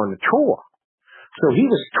was on the tour. So he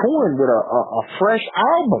was touring with a fresh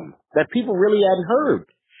album that people really hadn't heard.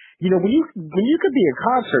 When you could be in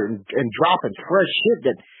concert and dropping fresh shit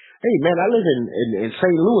that, hey man, I live in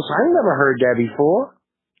St. Louis. I ain't never heard that before.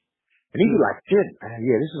 And he'd be like, shit,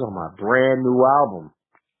 yeah, this is on my brand new album.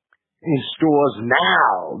 In stores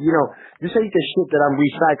now. This ain't the shit that I'm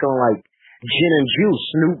recycling like Gin and Juice.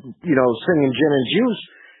 Snoop, singing Gin and Juice.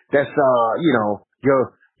 That's,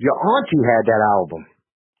 your auntie had that album.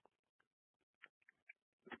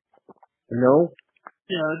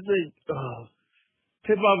 Yeah, I think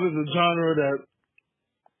hip-hop is a genre that,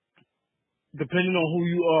 depending on who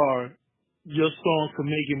you are, your song can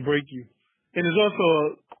make and break you. And it's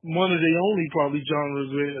also one of the only probably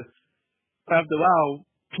genres where, after a while,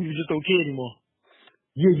 people just don't care anymore.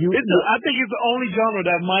 I think it's the only genre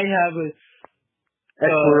that might have a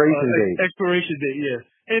expiration date, yeah.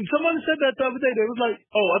 And someone said that the other day. They was like,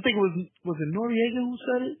 I think it was it Noriega who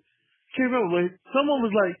said it? Can't remember. But someone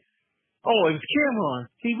was like, it was Cameron.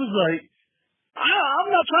 He was like, I'm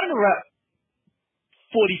not trying to rap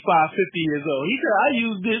 45, 50 years old. He said, I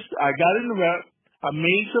used this. I got into rap. I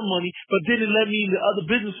made some money, but then it led me into other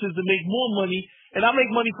businesses to make more money, and I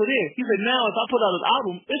make money for there. He said, now if I put out an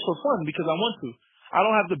album, it's for fun because I want to. I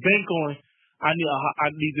don't have to bank on, I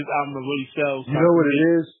need this album to really sell. So you know what it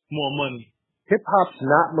is? More money. Hip-hop's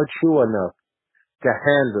not mature enough to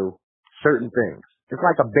handle certain things. It's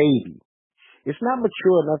like a baby. It's not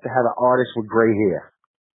mature enough to have an artist with gray hair.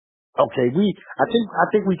 Okay, I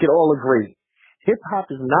think we can all agree. Hip-hop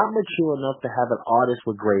is not mature enough to have an artist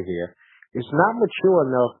with gray hair. It's not mature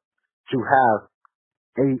enough to have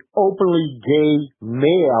a openly gay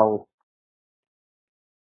male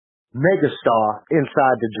megastar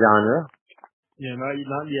inside the genre. Yeah,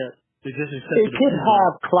 not yet. They just it could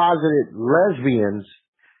have closeted lesbians.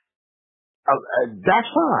 That's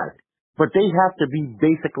fine, but they have to be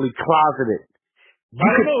basically closeted. I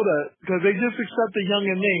don't know that because they just accept a young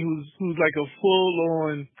M.A. who's like a full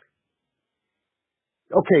on.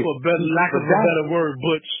 Okay, for lack of a better word,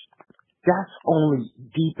 butch. That's only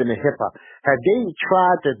deep in the hip hop. Have they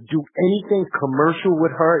tried to do anything commercial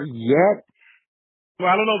with her yet? Well,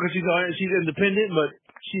 I don't know because she's independent, but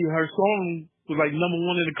her song was like #1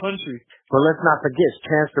 in the country. But let's not forget,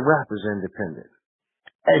 Chance the Rapper's independent.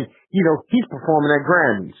 And, you know, he's performing at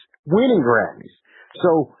Grammys, winning Grammys.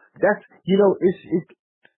 So that's, you know, it's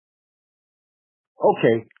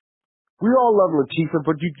okay. We all love Latifah,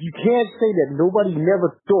 but you can't say that nobody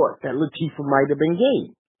never thought that Latifah might have been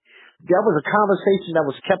gay. That was a conversation that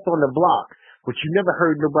was kept on the block, but you never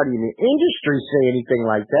heard nobody in the industry say anything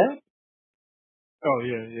like that. Oh,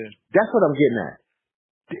 yeah. That's what I'm getting at.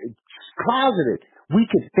 It's closeted. We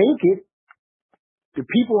could think it. The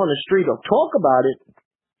people on the street will talk about it.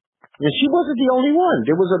 And she wasn't the only one.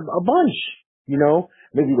 There was a bunch, you know,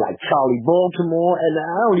 maybe like Charlie Baltimore, and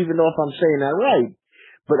I don't even know if I'm saying that right.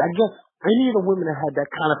 But I guess any of the women that had that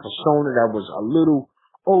kind of persona that was a little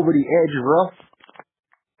over the edge rough,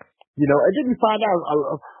 you know, and then you find out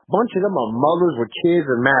a bunch of them are mothers with kids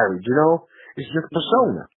and married, you know. It's just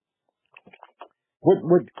persona. What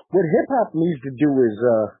hip hop needs to do is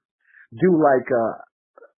do like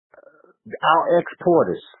our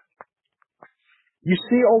exporters. You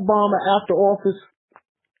see Obama after office?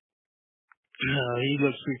 He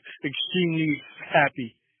looks extremely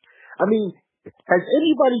happy. I mean, has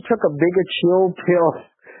anybody took a bigger chill pill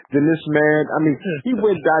than this man? I mean, he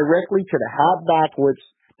went directly to the hat backwards,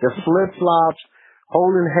 the flip-flops,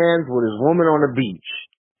 holding hands with his woman on the beach.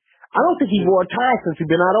 I don't think he wore a tie since he's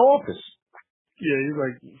been out of office. Yeah, he's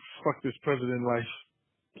like, fuck this president life.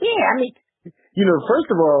 Yeah, I mean, you know, first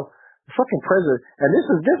of all, fucking president, and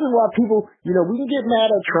this is why people, you know, we can get mad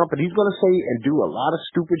at Trump, and he's going to say and do a lot of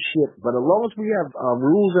stupid shit, but as long as we have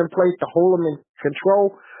rules in place to hold him in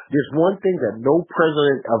control, there's one thing that no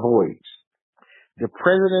president avoids. The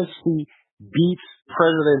presidency beats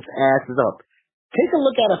presidents' asses up. Take a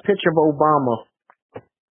look at a picture of Obama,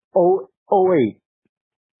 08.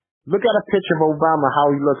 Look at a picture of Obama,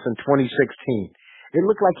 how he looks in 2016. It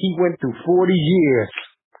looked like he went through 40 years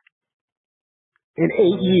in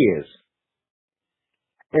 8 years.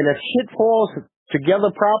 And if shit falls together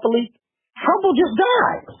properly, Trump will just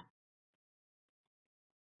die.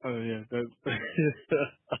 Oh, yeah.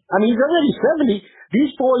 I mean, he's already 70.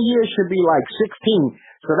 These 4 years should be like 16.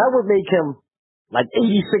 So that would make him like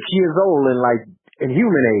 86 years old in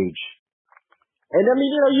human age. And I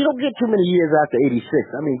mean, you know, you don't get too many years after 86.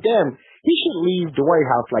 I mean, damn, he should leave the White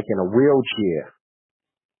House like in a wheelchair.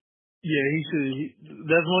 Yeah, he should.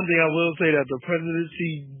 That's one thing I will say, that the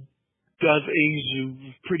presidency does age you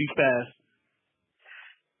pretty fast.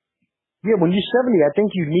 Yeah, when you're 70, I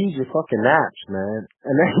think you need your fucking naps, man.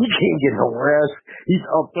 And then he can't get no rest. He's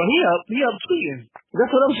up. Well, he up tweeting.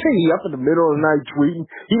 That's what I'm saying. He up in the middle of the night tweeting.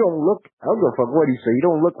 He don't look, I don't give a fuck what he say. He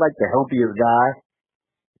don't look like the healthiest guy.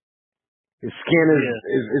 His skin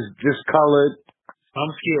is discolored. I'm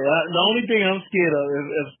scared. The only thing I'm scared of is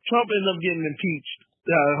if Trump ends up getting impeached,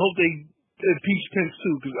 I hope they impeach Pence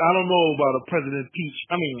too, because I don't know about a President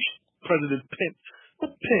Pence.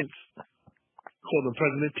 What Pence? Call the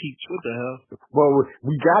President Peach. What the hell? Well,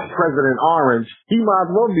 we got President Orange. He might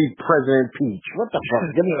as well be President Peach. What the fuck?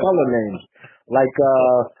 Give him color names. Like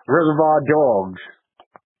Reservoir Dogs.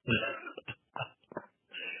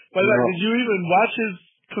 But did you even watch his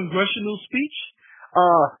congressional speech?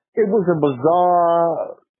 It was a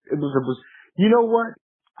bizarre. You know what?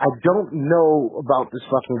 I don't know about this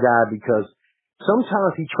fucking guy because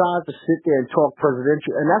sometimes he tries to sit there and talk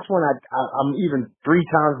presidential, and that's when I'm even 3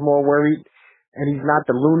 times more worried. And he's not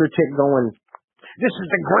the lunatic going, this is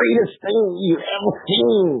the greatest thing you've ever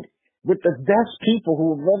seen with the best people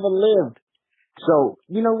who have ever lived. So,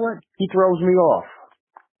 you know what? He throws me off.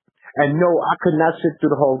 And no, I could not sit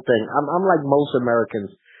through the whole thing. I'm like most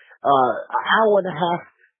Americans. An hour and a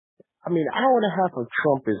half of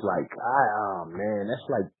Trump is like, oh man, that's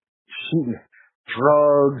like shooting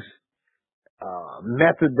drugs,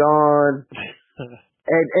 methadone.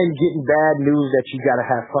 And getting bad news that you gotta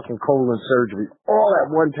have fucking colon surgery all at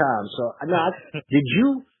one time. So now, did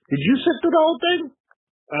you sit through the whole thing?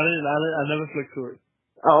 I didn't. I never flicked through it.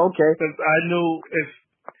 Oh, okay. Because I know if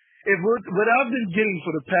what I've been getting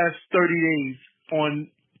for the past 30 days on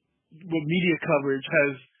what media coverage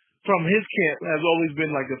has from his camp has always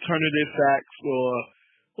been like alternative facts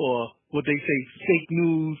or what they say fake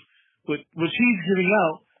news, what he's giving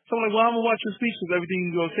out. So I'm like, well, I'm gonna watch the speech because everything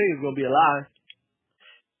he's gonna say is gonna be a lie.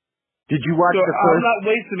 Did you watch the first? I'm not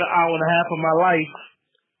wasting an hour and a half of my life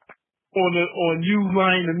on you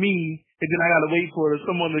lying to me, and then I gotta wait for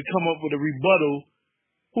someone to come up with a rebuttal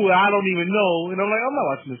who I don't even know. And I'm like, I'm not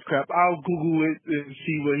watching this crap. I'll Google it and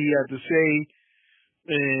see what he had to say.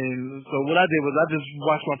 And so what I did was I just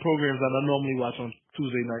watched my programs that I normally watch on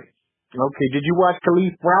Tuesday night. Okay. Did you watch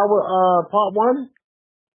Khalif Broward Part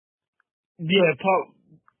 1? Yeah,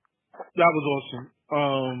 that was awesome.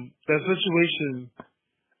 That situation,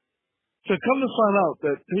 to come to find out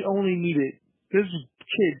that they only needed, this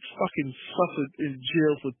kid fucking suffered in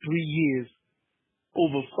jail for 3 years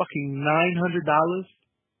over fucking $900.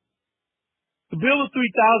 The bill was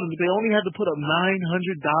 $3,000, but they only had to put up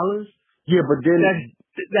 $900. Yeah, but then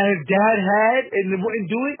that his dad had, and they wouldn't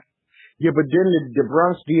do it. Yeah, but then the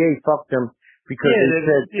Bronx DA fucked them because they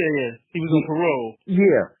said he was on parole.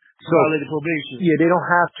 Yeah, so violated probation. Yeah, they don't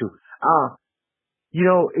have to. You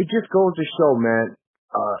know, it just goes to show, man.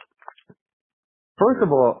 First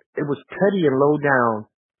of all, it was petty and low down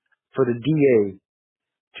for the DA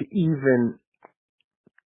to even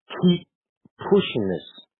keep pushing this.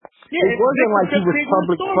 Yeah, it wasn't like he was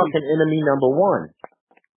public fucking enemy number one.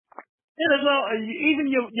 Yeah, that's all. Even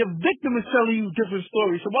your victim is telling you different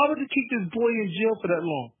stories. So why would you keep this boy in jail for that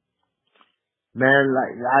long? Man,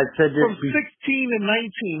 like I said, from 16 to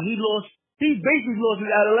 19, he basically lost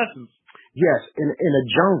his adolescence. Yes, in a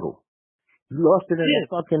jungle. He lost it in a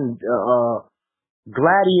fucking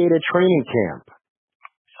gladiator training camp.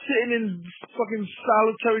 Sitting in fucking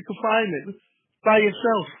solitary confinement by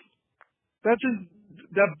yourself. That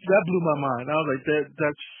blew my mind. I was like,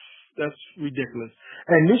 that's ridiculous.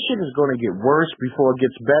 And this shit is going to get worse before it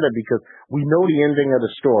gets better because we know the ending of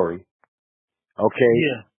the story. Okay?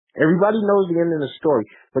 Yeah. Everybody knows the ending of the story.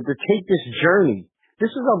 But to take this journey,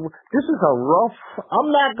 this is a rough, I'm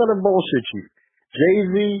not going to bullshit you.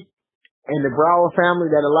 Jay-Z and the Brower family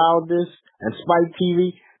that allowed this and Spike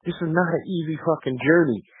TV, this is not an easy fucking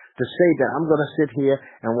journey to say that I'm going to sit here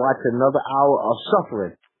and watch another hour of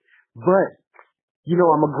suffering. But, you know,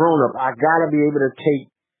 I'm a grown-up. You got to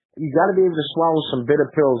be able to swallow some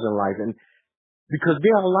bitter pills in life. And because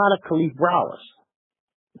there are a lot of Khalif Browers.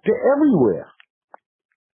 They're everywhere.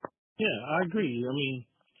 Yeah, I agree. I mean,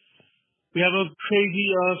 we have a crazy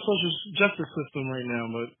social justice system right now,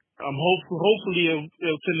 but I'm hopefully it'll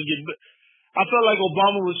tend to get. I felt like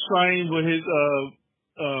Obama was trying with his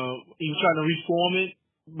he was trying to reform it,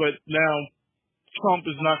 but now Trump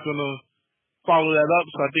is not going to follow that up.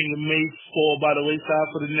 So I think it may fall by the wayside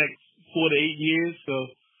for the next 4 to 8 years. So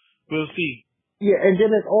we'll see. Yeah, and then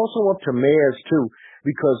it's also up to mayors too,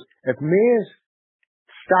 because if mayors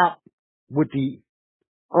stop with the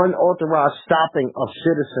unauthorized stopping of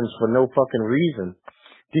citizens for no fucking reason,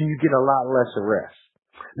 then you get a lot less arrests.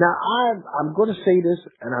 Now, I'm going to say this,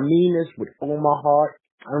 and I mean this with all my heart.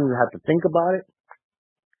 I don't even have to think about it.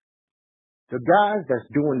 The guys that's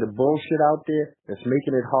doing the bullshit out there, that's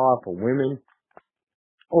making it hard for women,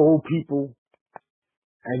 old people,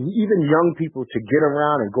 and even young people to get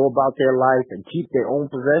around and go about their life and keep their own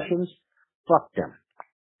possessions, fuck them.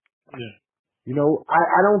 Yeah. You know,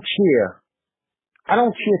 I don't cheer. I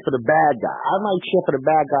don't cheer for the bad guy. I might cheer for the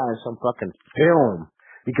bad guy in some fucking film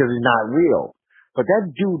because he's not real. But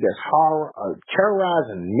that dude that's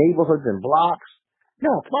terrorizing neighborhoods and blocks,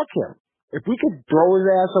 no, fuck him. If we could throw his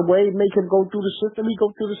ass away, make him go through the system, he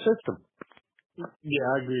go through the system. Yeah,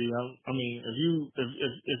 I agree. I mean,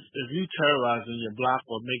 if you terrorizing your block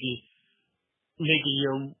or making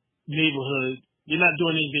your neighborhood, you're not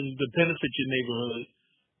doing anything to benefit your neighborhood,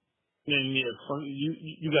 then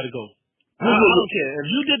you got to go. I don't care. If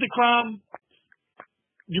you did the crime,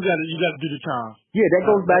 you got to do the time. Yeah, that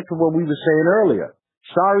goes back to what we were saying earlier.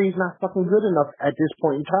 Sorry is not fucking good enough at this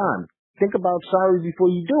point in time. Think about sorry before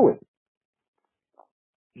you do it.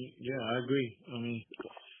 Yeah, I agree. I mean,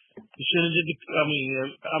 you should have did the. I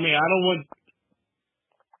mean, I don't want.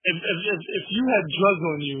 If you had drugs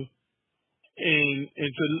on you, and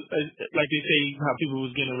to, like they say, how people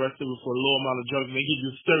was getting arrested for a low amount of drugs, and they give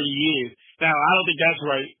you 30 years. Now, I don't think that's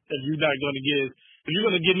right. If you're not going to if you're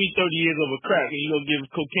going to give me 30 years over crack, and you're going to give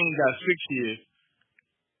cocaine guys 6 years,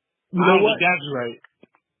 you know what? Think that's right.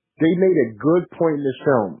 They made a good point in this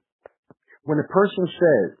film. When a person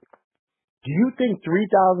says, do you think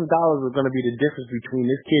 $3,000 is going to be the difference between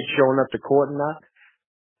this kid showing up to court or not?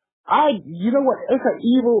 You know what? This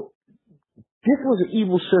was an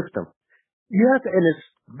evil system. You have to, and it's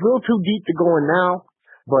a little too deep to go in now,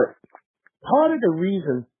 but part of the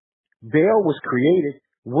reason bail was created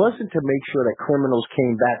wasn't to make sure that criminals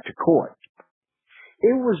came back to court.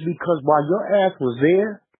 It was because while your ass was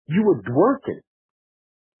there, you were working.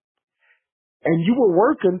 And you were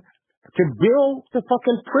working to build the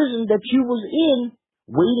fucking prison that you was in,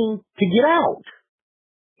 waiting to get out.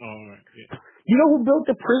 All right. Yeah. You know who built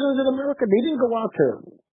the prisons in America? They didn't go out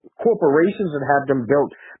to corporations and have them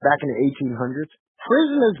built back in the 1800s.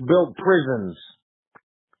 Prisoners built prisons.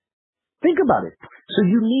 Think about it. So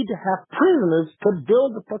you need to have prisoners to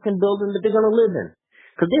build the fucking building that they're going to live in.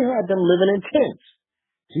 Because they had them living in tents.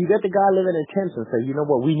 So you got the guy living in tents and say, you know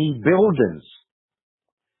what, we need buildings.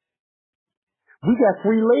 We got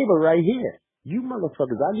free labor right here. You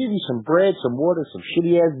motherfuckers, I'll give you some bread, some water, some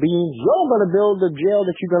shitty ass beans. Y'all gonna build the jail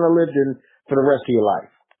that you're gonna live in for the rest of your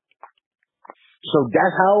life. So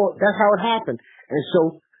that's how it happened. And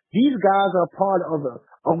so these guys are part of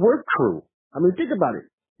a work crew. I mean, think about it.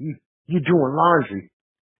 You're doing laundry.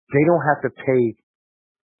 They don't have to pay.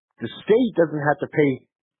 The state doesn't have to pay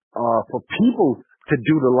for people to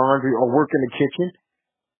do the laundry or work in the kitchen.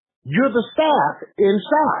 You're the staff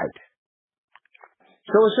inside.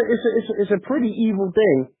 So it's a pretty evil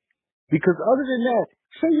thing, because other than that,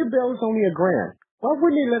 say your bill is only $1,000. Why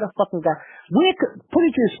wouldn't they let a fucking guy? Put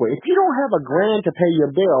it this way: if you don't have $1,000 to pay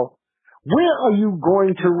your bill, where are you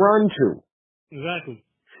going to run to? Exactly.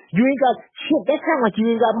 You ain't got shit. That sounds like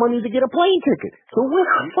you ain't got money to get a plane ticket. So where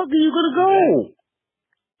the fuck are you gonna go?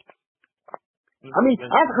 I mean,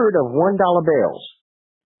 I've heard of $1 bills.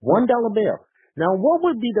 $1 bill. Now, what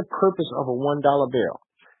would be the purpose of a $1 bill?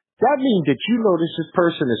 That means that you know this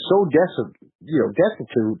person is so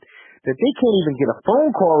destitute that they can't even get a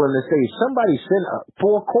phone call and they say somebody sent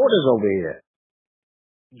 4 quarters over here.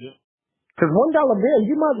 Yeah. Because $1 bill,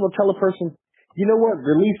 you might as well tell a person, you know what,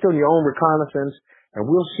 released on your own reconnaissance, and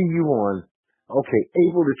we'll see you on,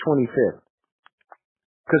 April the 25th.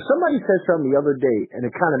 Because somebody said something the other day, and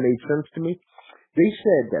it kind of made sense to me. They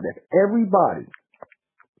said that if everybody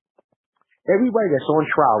that's on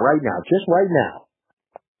trial right now, just right now,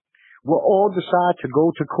 will all decide to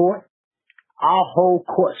go to court, our whole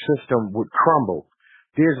court system would crumble.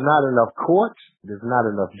 There's not enough courts, there's not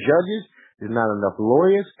enough judges, there's not enough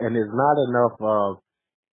lawyers, and there's not enough,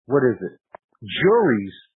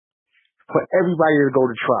 juries for everybody to go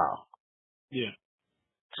to trial. Yeah.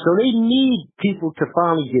 So they need people to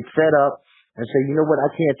finally get fed up and say, you know what, I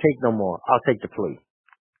can't take no more. I'll take the plea.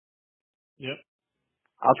 Yep.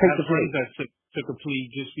 I'll take the plea. I have friends that took a plea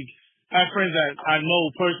just because. I have friends that I know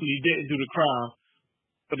personally didn't do the crime,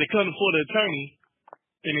 but they couldn't afford an attorney,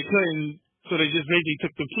 and they couldn't, so they just basically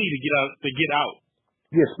took the plea to get out.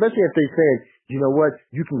 Yeah, especially if they said, you know what,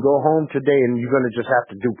 you can go home today and you're going to just have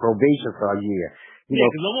to do probation for a year.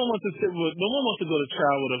 Because no one wants to go to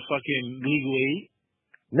trial with a fucking legal aid.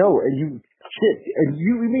 No, and you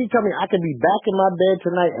mean to tell me I can be back in my bed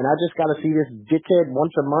tonight and I just got to see this dickhead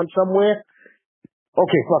once a month somewhere?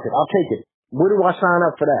 Okay, fuck it, I'll take it. Where do I sign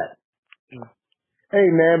up for that? Yeah. Hey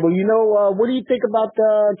man, well what do you think about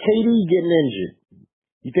KD getting injured?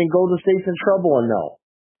 You think Golden State's in trouble or no?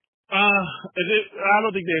 I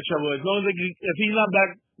don't think they're in trouble. As long as if he's not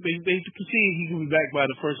back, they concede he can be back by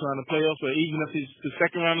the first round of the playoffs, or even if it's the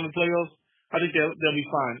second round of the playoffs. I think they'll be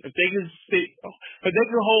fine. If they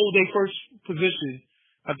can hold their first position,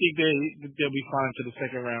 I think they'll be fine to the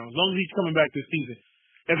second round. As long as he's coming back this season.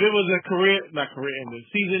 If it was a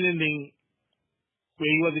season ending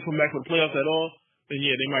where he wasn't coming back for the playoffs at all, then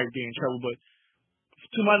yeah, they might be in trouble. But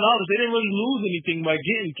to my knowledge, they didn't really lose anything by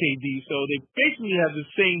getting KD, so they basically have the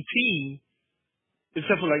same team,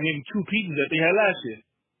 except for like maybe 2 pieces that they had last year.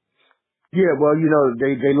 Yeah, well,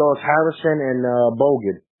 they lost Harrison and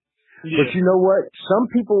Bogut. Yeah. But you know what? Some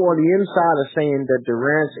people on the inside are saying that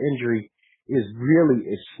Durant's injury is really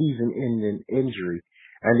a season-ending injury,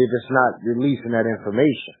 and they're just not releasing that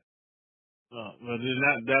information. Oh, well, then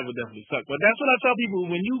that would definitely suck. But that's what I tell people.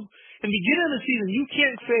 When you, in the beginning of the season, you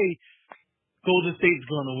can't say Golden State's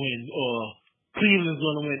going to win or Cleveland's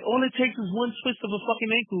going to win. All it takes is one twist of a fucking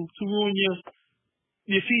ankle to ruin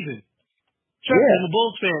your season. Trust me, I'm a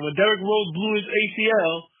Bulls fan. When Derrick Rose blew his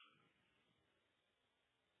ACL,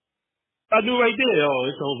 I knew right there,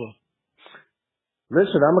 it's over.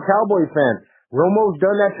 Listen, I'm a Cowboy fan. Romo's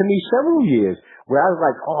done that to me several years, where I was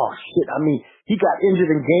like, oh shit, I mean, he got injured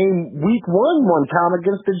in week 1 one time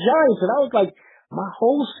against the Giants, and I was like, my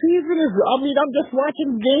whole season I'm just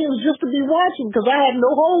watching games just to be watching, because I had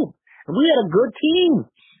no hope. And we had a good team.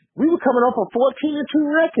 We were coming off a 14-2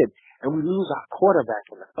 record, and we lose our quarterback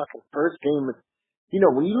in the fucking first game.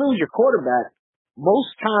 When you lose your quarterback,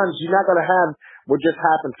 most times you're not going to have what just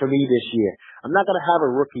happened for me this year. I'm not going to have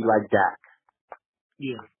a rookie like Dak.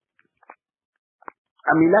 Yeah.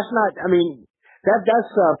 That's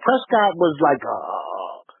Prescott was like,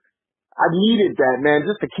 I needed that, man,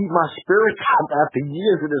 just to keep my spirits up after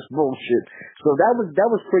years of this bullshit. So that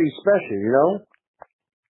was pretty special,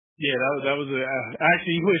 Yeah, that was I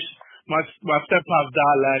actually wish my step-pop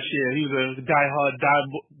died last year. He was a die-hard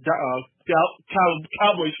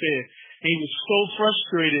Cowboys fan. And he was so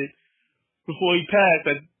frustrated before he passed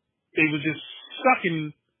that they were just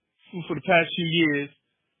sucking for the past few years.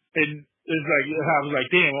 And it's like, I was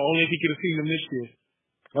like, damn, only if he could have seen them this year.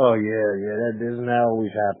 Oh, yeah, that doesn't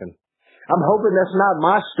always happen. I'm hoping that's not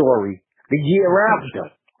my story the year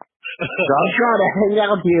after. So I'm trying to hang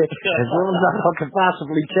out here as long as I can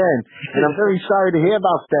possibly can. And I'm very sorry to hear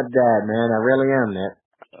about stepdad, man. I really am, man.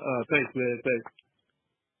 Thanks, man. Thanks.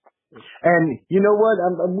 And you know what?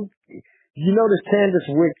 You know this Candace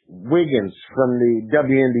Wiggins from the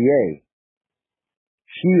WNBA.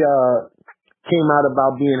 She came out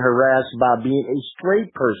about being harassed by being a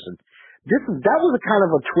straight person. That was a kind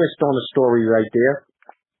of a twist on the story right there.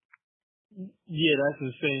 Yeah, that's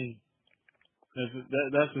insane.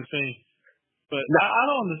 That's insane. But No. I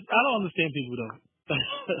don't understand people though.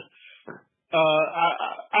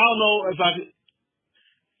 I don't know if I could.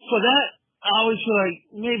 For that, I always feel like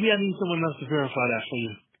maybe I need someone else to verify that for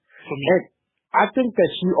you. For me. And I think that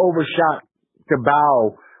she overshot the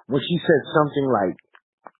bow when she said something like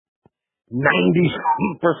 90%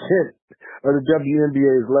 of the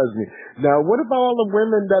WNBA is lesbian. Now, what about all the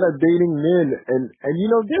women that are dating men? And you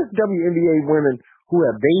know, there's WNBA women who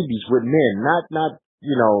have babies with men, not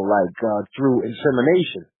you know, like through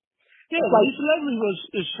insemination. Yeah, like Lisa Leslie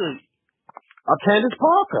is straight. Candace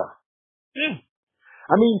Parker. Yeah.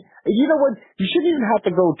 I mean, you know what? You shouldn't even have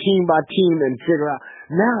to go team by team and figure out.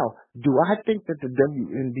 Now, do I think that the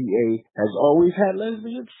WNBA has always had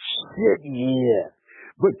lesbians? Shit, yeah.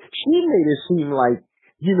 But she made it seem like,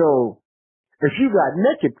 you know, if you got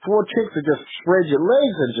naked, 4 chicks would just spread your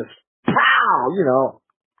legs and just pow, you know.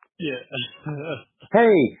 Yeah.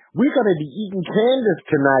 Hey, we're going to be eating Candace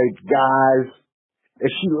tonight, guys.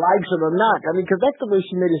 If she likes it or not. I mean, because that's the way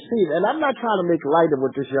she made it seem. And I'm not trying to make light of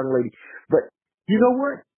with this young lady. But you know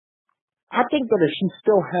what? I think that if she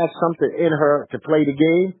still has something in her to play the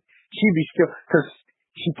game, she'd be still, because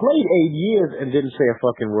she played 8 years and didn't say a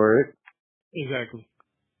fucking word. Exactly.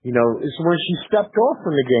 You know, it's when she stepped off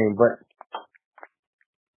from the game. But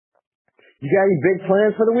you got any big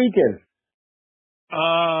plans for the weekend?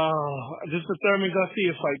 Just the Thurman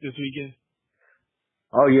Garcia fight this weekend.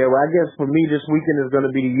 Oh yeah, well I guess for me this weekend is going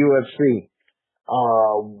to be the UFC.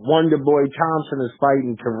 Wonder Boy Thompson is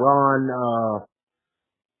fighting Tehran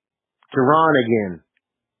again.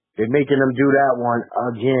 They're making him do that one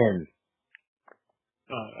again.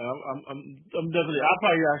 I'm definitely. I'll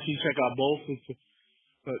probably actually check out both,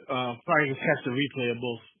 but probably just catch the replay of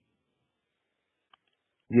both.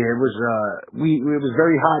 Yeah, it was it was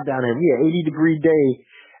very hot down there. We had 80-degree day,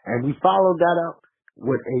 and we followed that up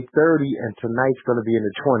with a 30, and tonight's going to be in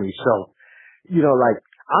the 20s. So, you know, like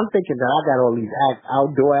I'm thinking that I got all these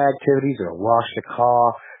outdoor activities, or wash the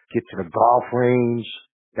car, get to the golf range.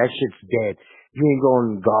 That shit's dead. You ain't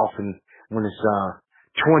going golfing when it's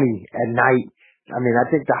 20 at night. I mean, I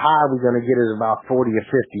think the high we're going to get is about 40 or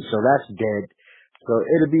 50, so that's dead. So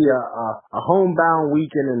it'll be a homebound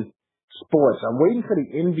weekend in sports. I'm waiting for the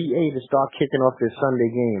NBA to start kicking off their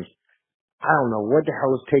Sunday games. I don't know what the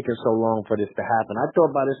hell is taking so long for this to happen. I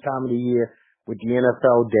thought by this time of the year, with the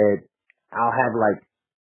NFL dead, I'll have like,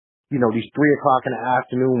 you know, these 3 o'clock in the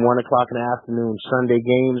afternoon, 1 o'clock in the afternoon Sunday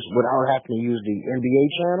games without having to use the NBA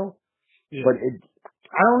channel. Yeah. But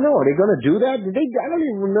I don't know. Are they going to do that? I don't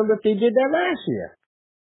even remember if they did that last year.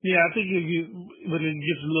 Yeah, I think but it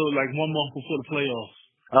gets a little like 1 month before the playoffs.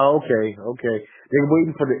 Oh, okay. They're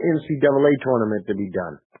waiting for the NCAA tournament to be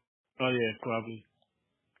done. Oh yeah, probably.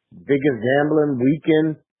 Biggest gambling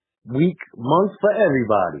month for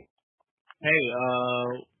everybody. Hey,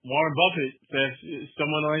 Warren Buffett says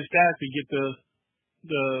someone on his staff could get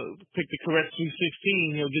pick the correct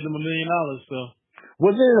 216, he'll give them $1 million. So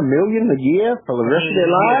wasn't it $1 million a year for the rest of their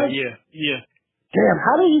lives? Yeah. Damn,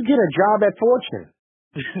 how do you get a job at Fortune?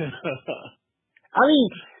 I mean,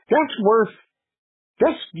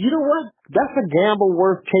 you know what? That's a gamble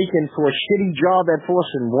worth taking for a shitty job at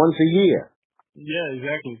Fortune once a year. Yeah,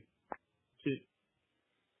 exactly. Shit.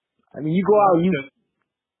 I mean, you go out,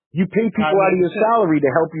 you pay people out of your salary to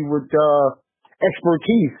help you with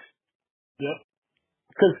expertise. Yep.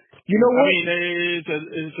 Because you know what? I mean, it's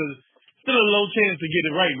still a low chance to get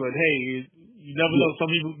it right, but hey, you never know.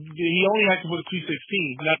 Some people, he only has to put a 216,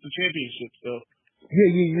 not the championship. So. Yeah,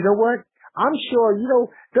 you know what? I'm sure, you know,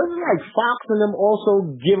 doesn't like Fox and them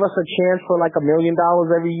also give us a chance for like $1 million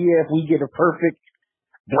every year if we get a perfect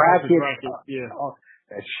bracket? Yeah.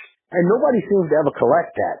 And nobody seems to ever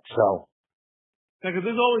collect that, so. Because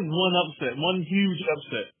there's always one huge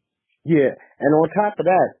upset. Yeah, and on top of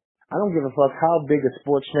that, I don't give a fuck how big a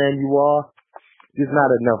sports fan you are. There's not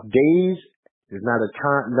enough days, there's not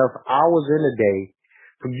enough hours in a day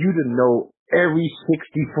for you to know every 64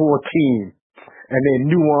 team and their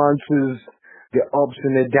nuances, their ups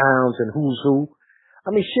and their downs and who's who.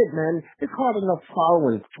 I mean, shit, man, it's hard enough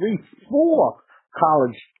following 3, 4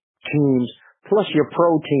 college teams plus your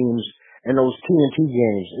pro teams and those TNT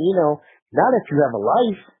games. You know, Not if you have a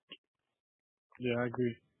life. Yeah, I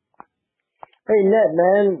agree. Hey, Net,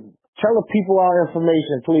 man, tell the people our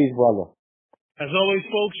information, please, brother. As always,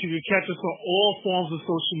 folks, you can catch us on all forms of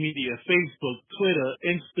social media, Facebook, Twitter,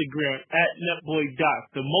 Instagram, @NetboyDoc.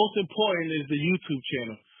 The most important is the YouTube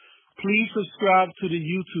channel. Please subscribe to the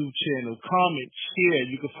YouTube channel, comment, share.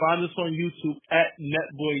 You can find us on YouTube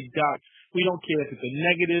 @NetboyDoc. We don't care if it's a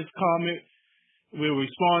negative comment. We'll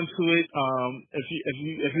respond to it.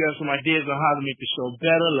 If you have some ideas on how to make the show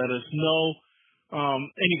better, let us know.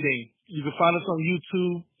 Anything. You can find us on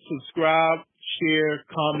YouTube, subscribe, share,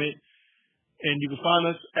 comment. And you can find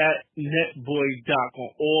us @NetboyDoc on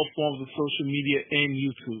all forms of social media and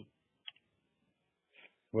YouTube.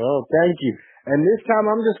 Well, thank you. And this time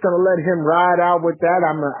I'm just going to let him ride out with that.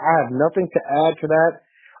 I have nothing to add to that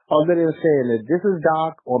other than saying that this is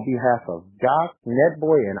Doc on behalf of Doc,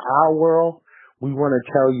 Netboy, and Our World. We want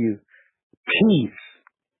to tell you peace.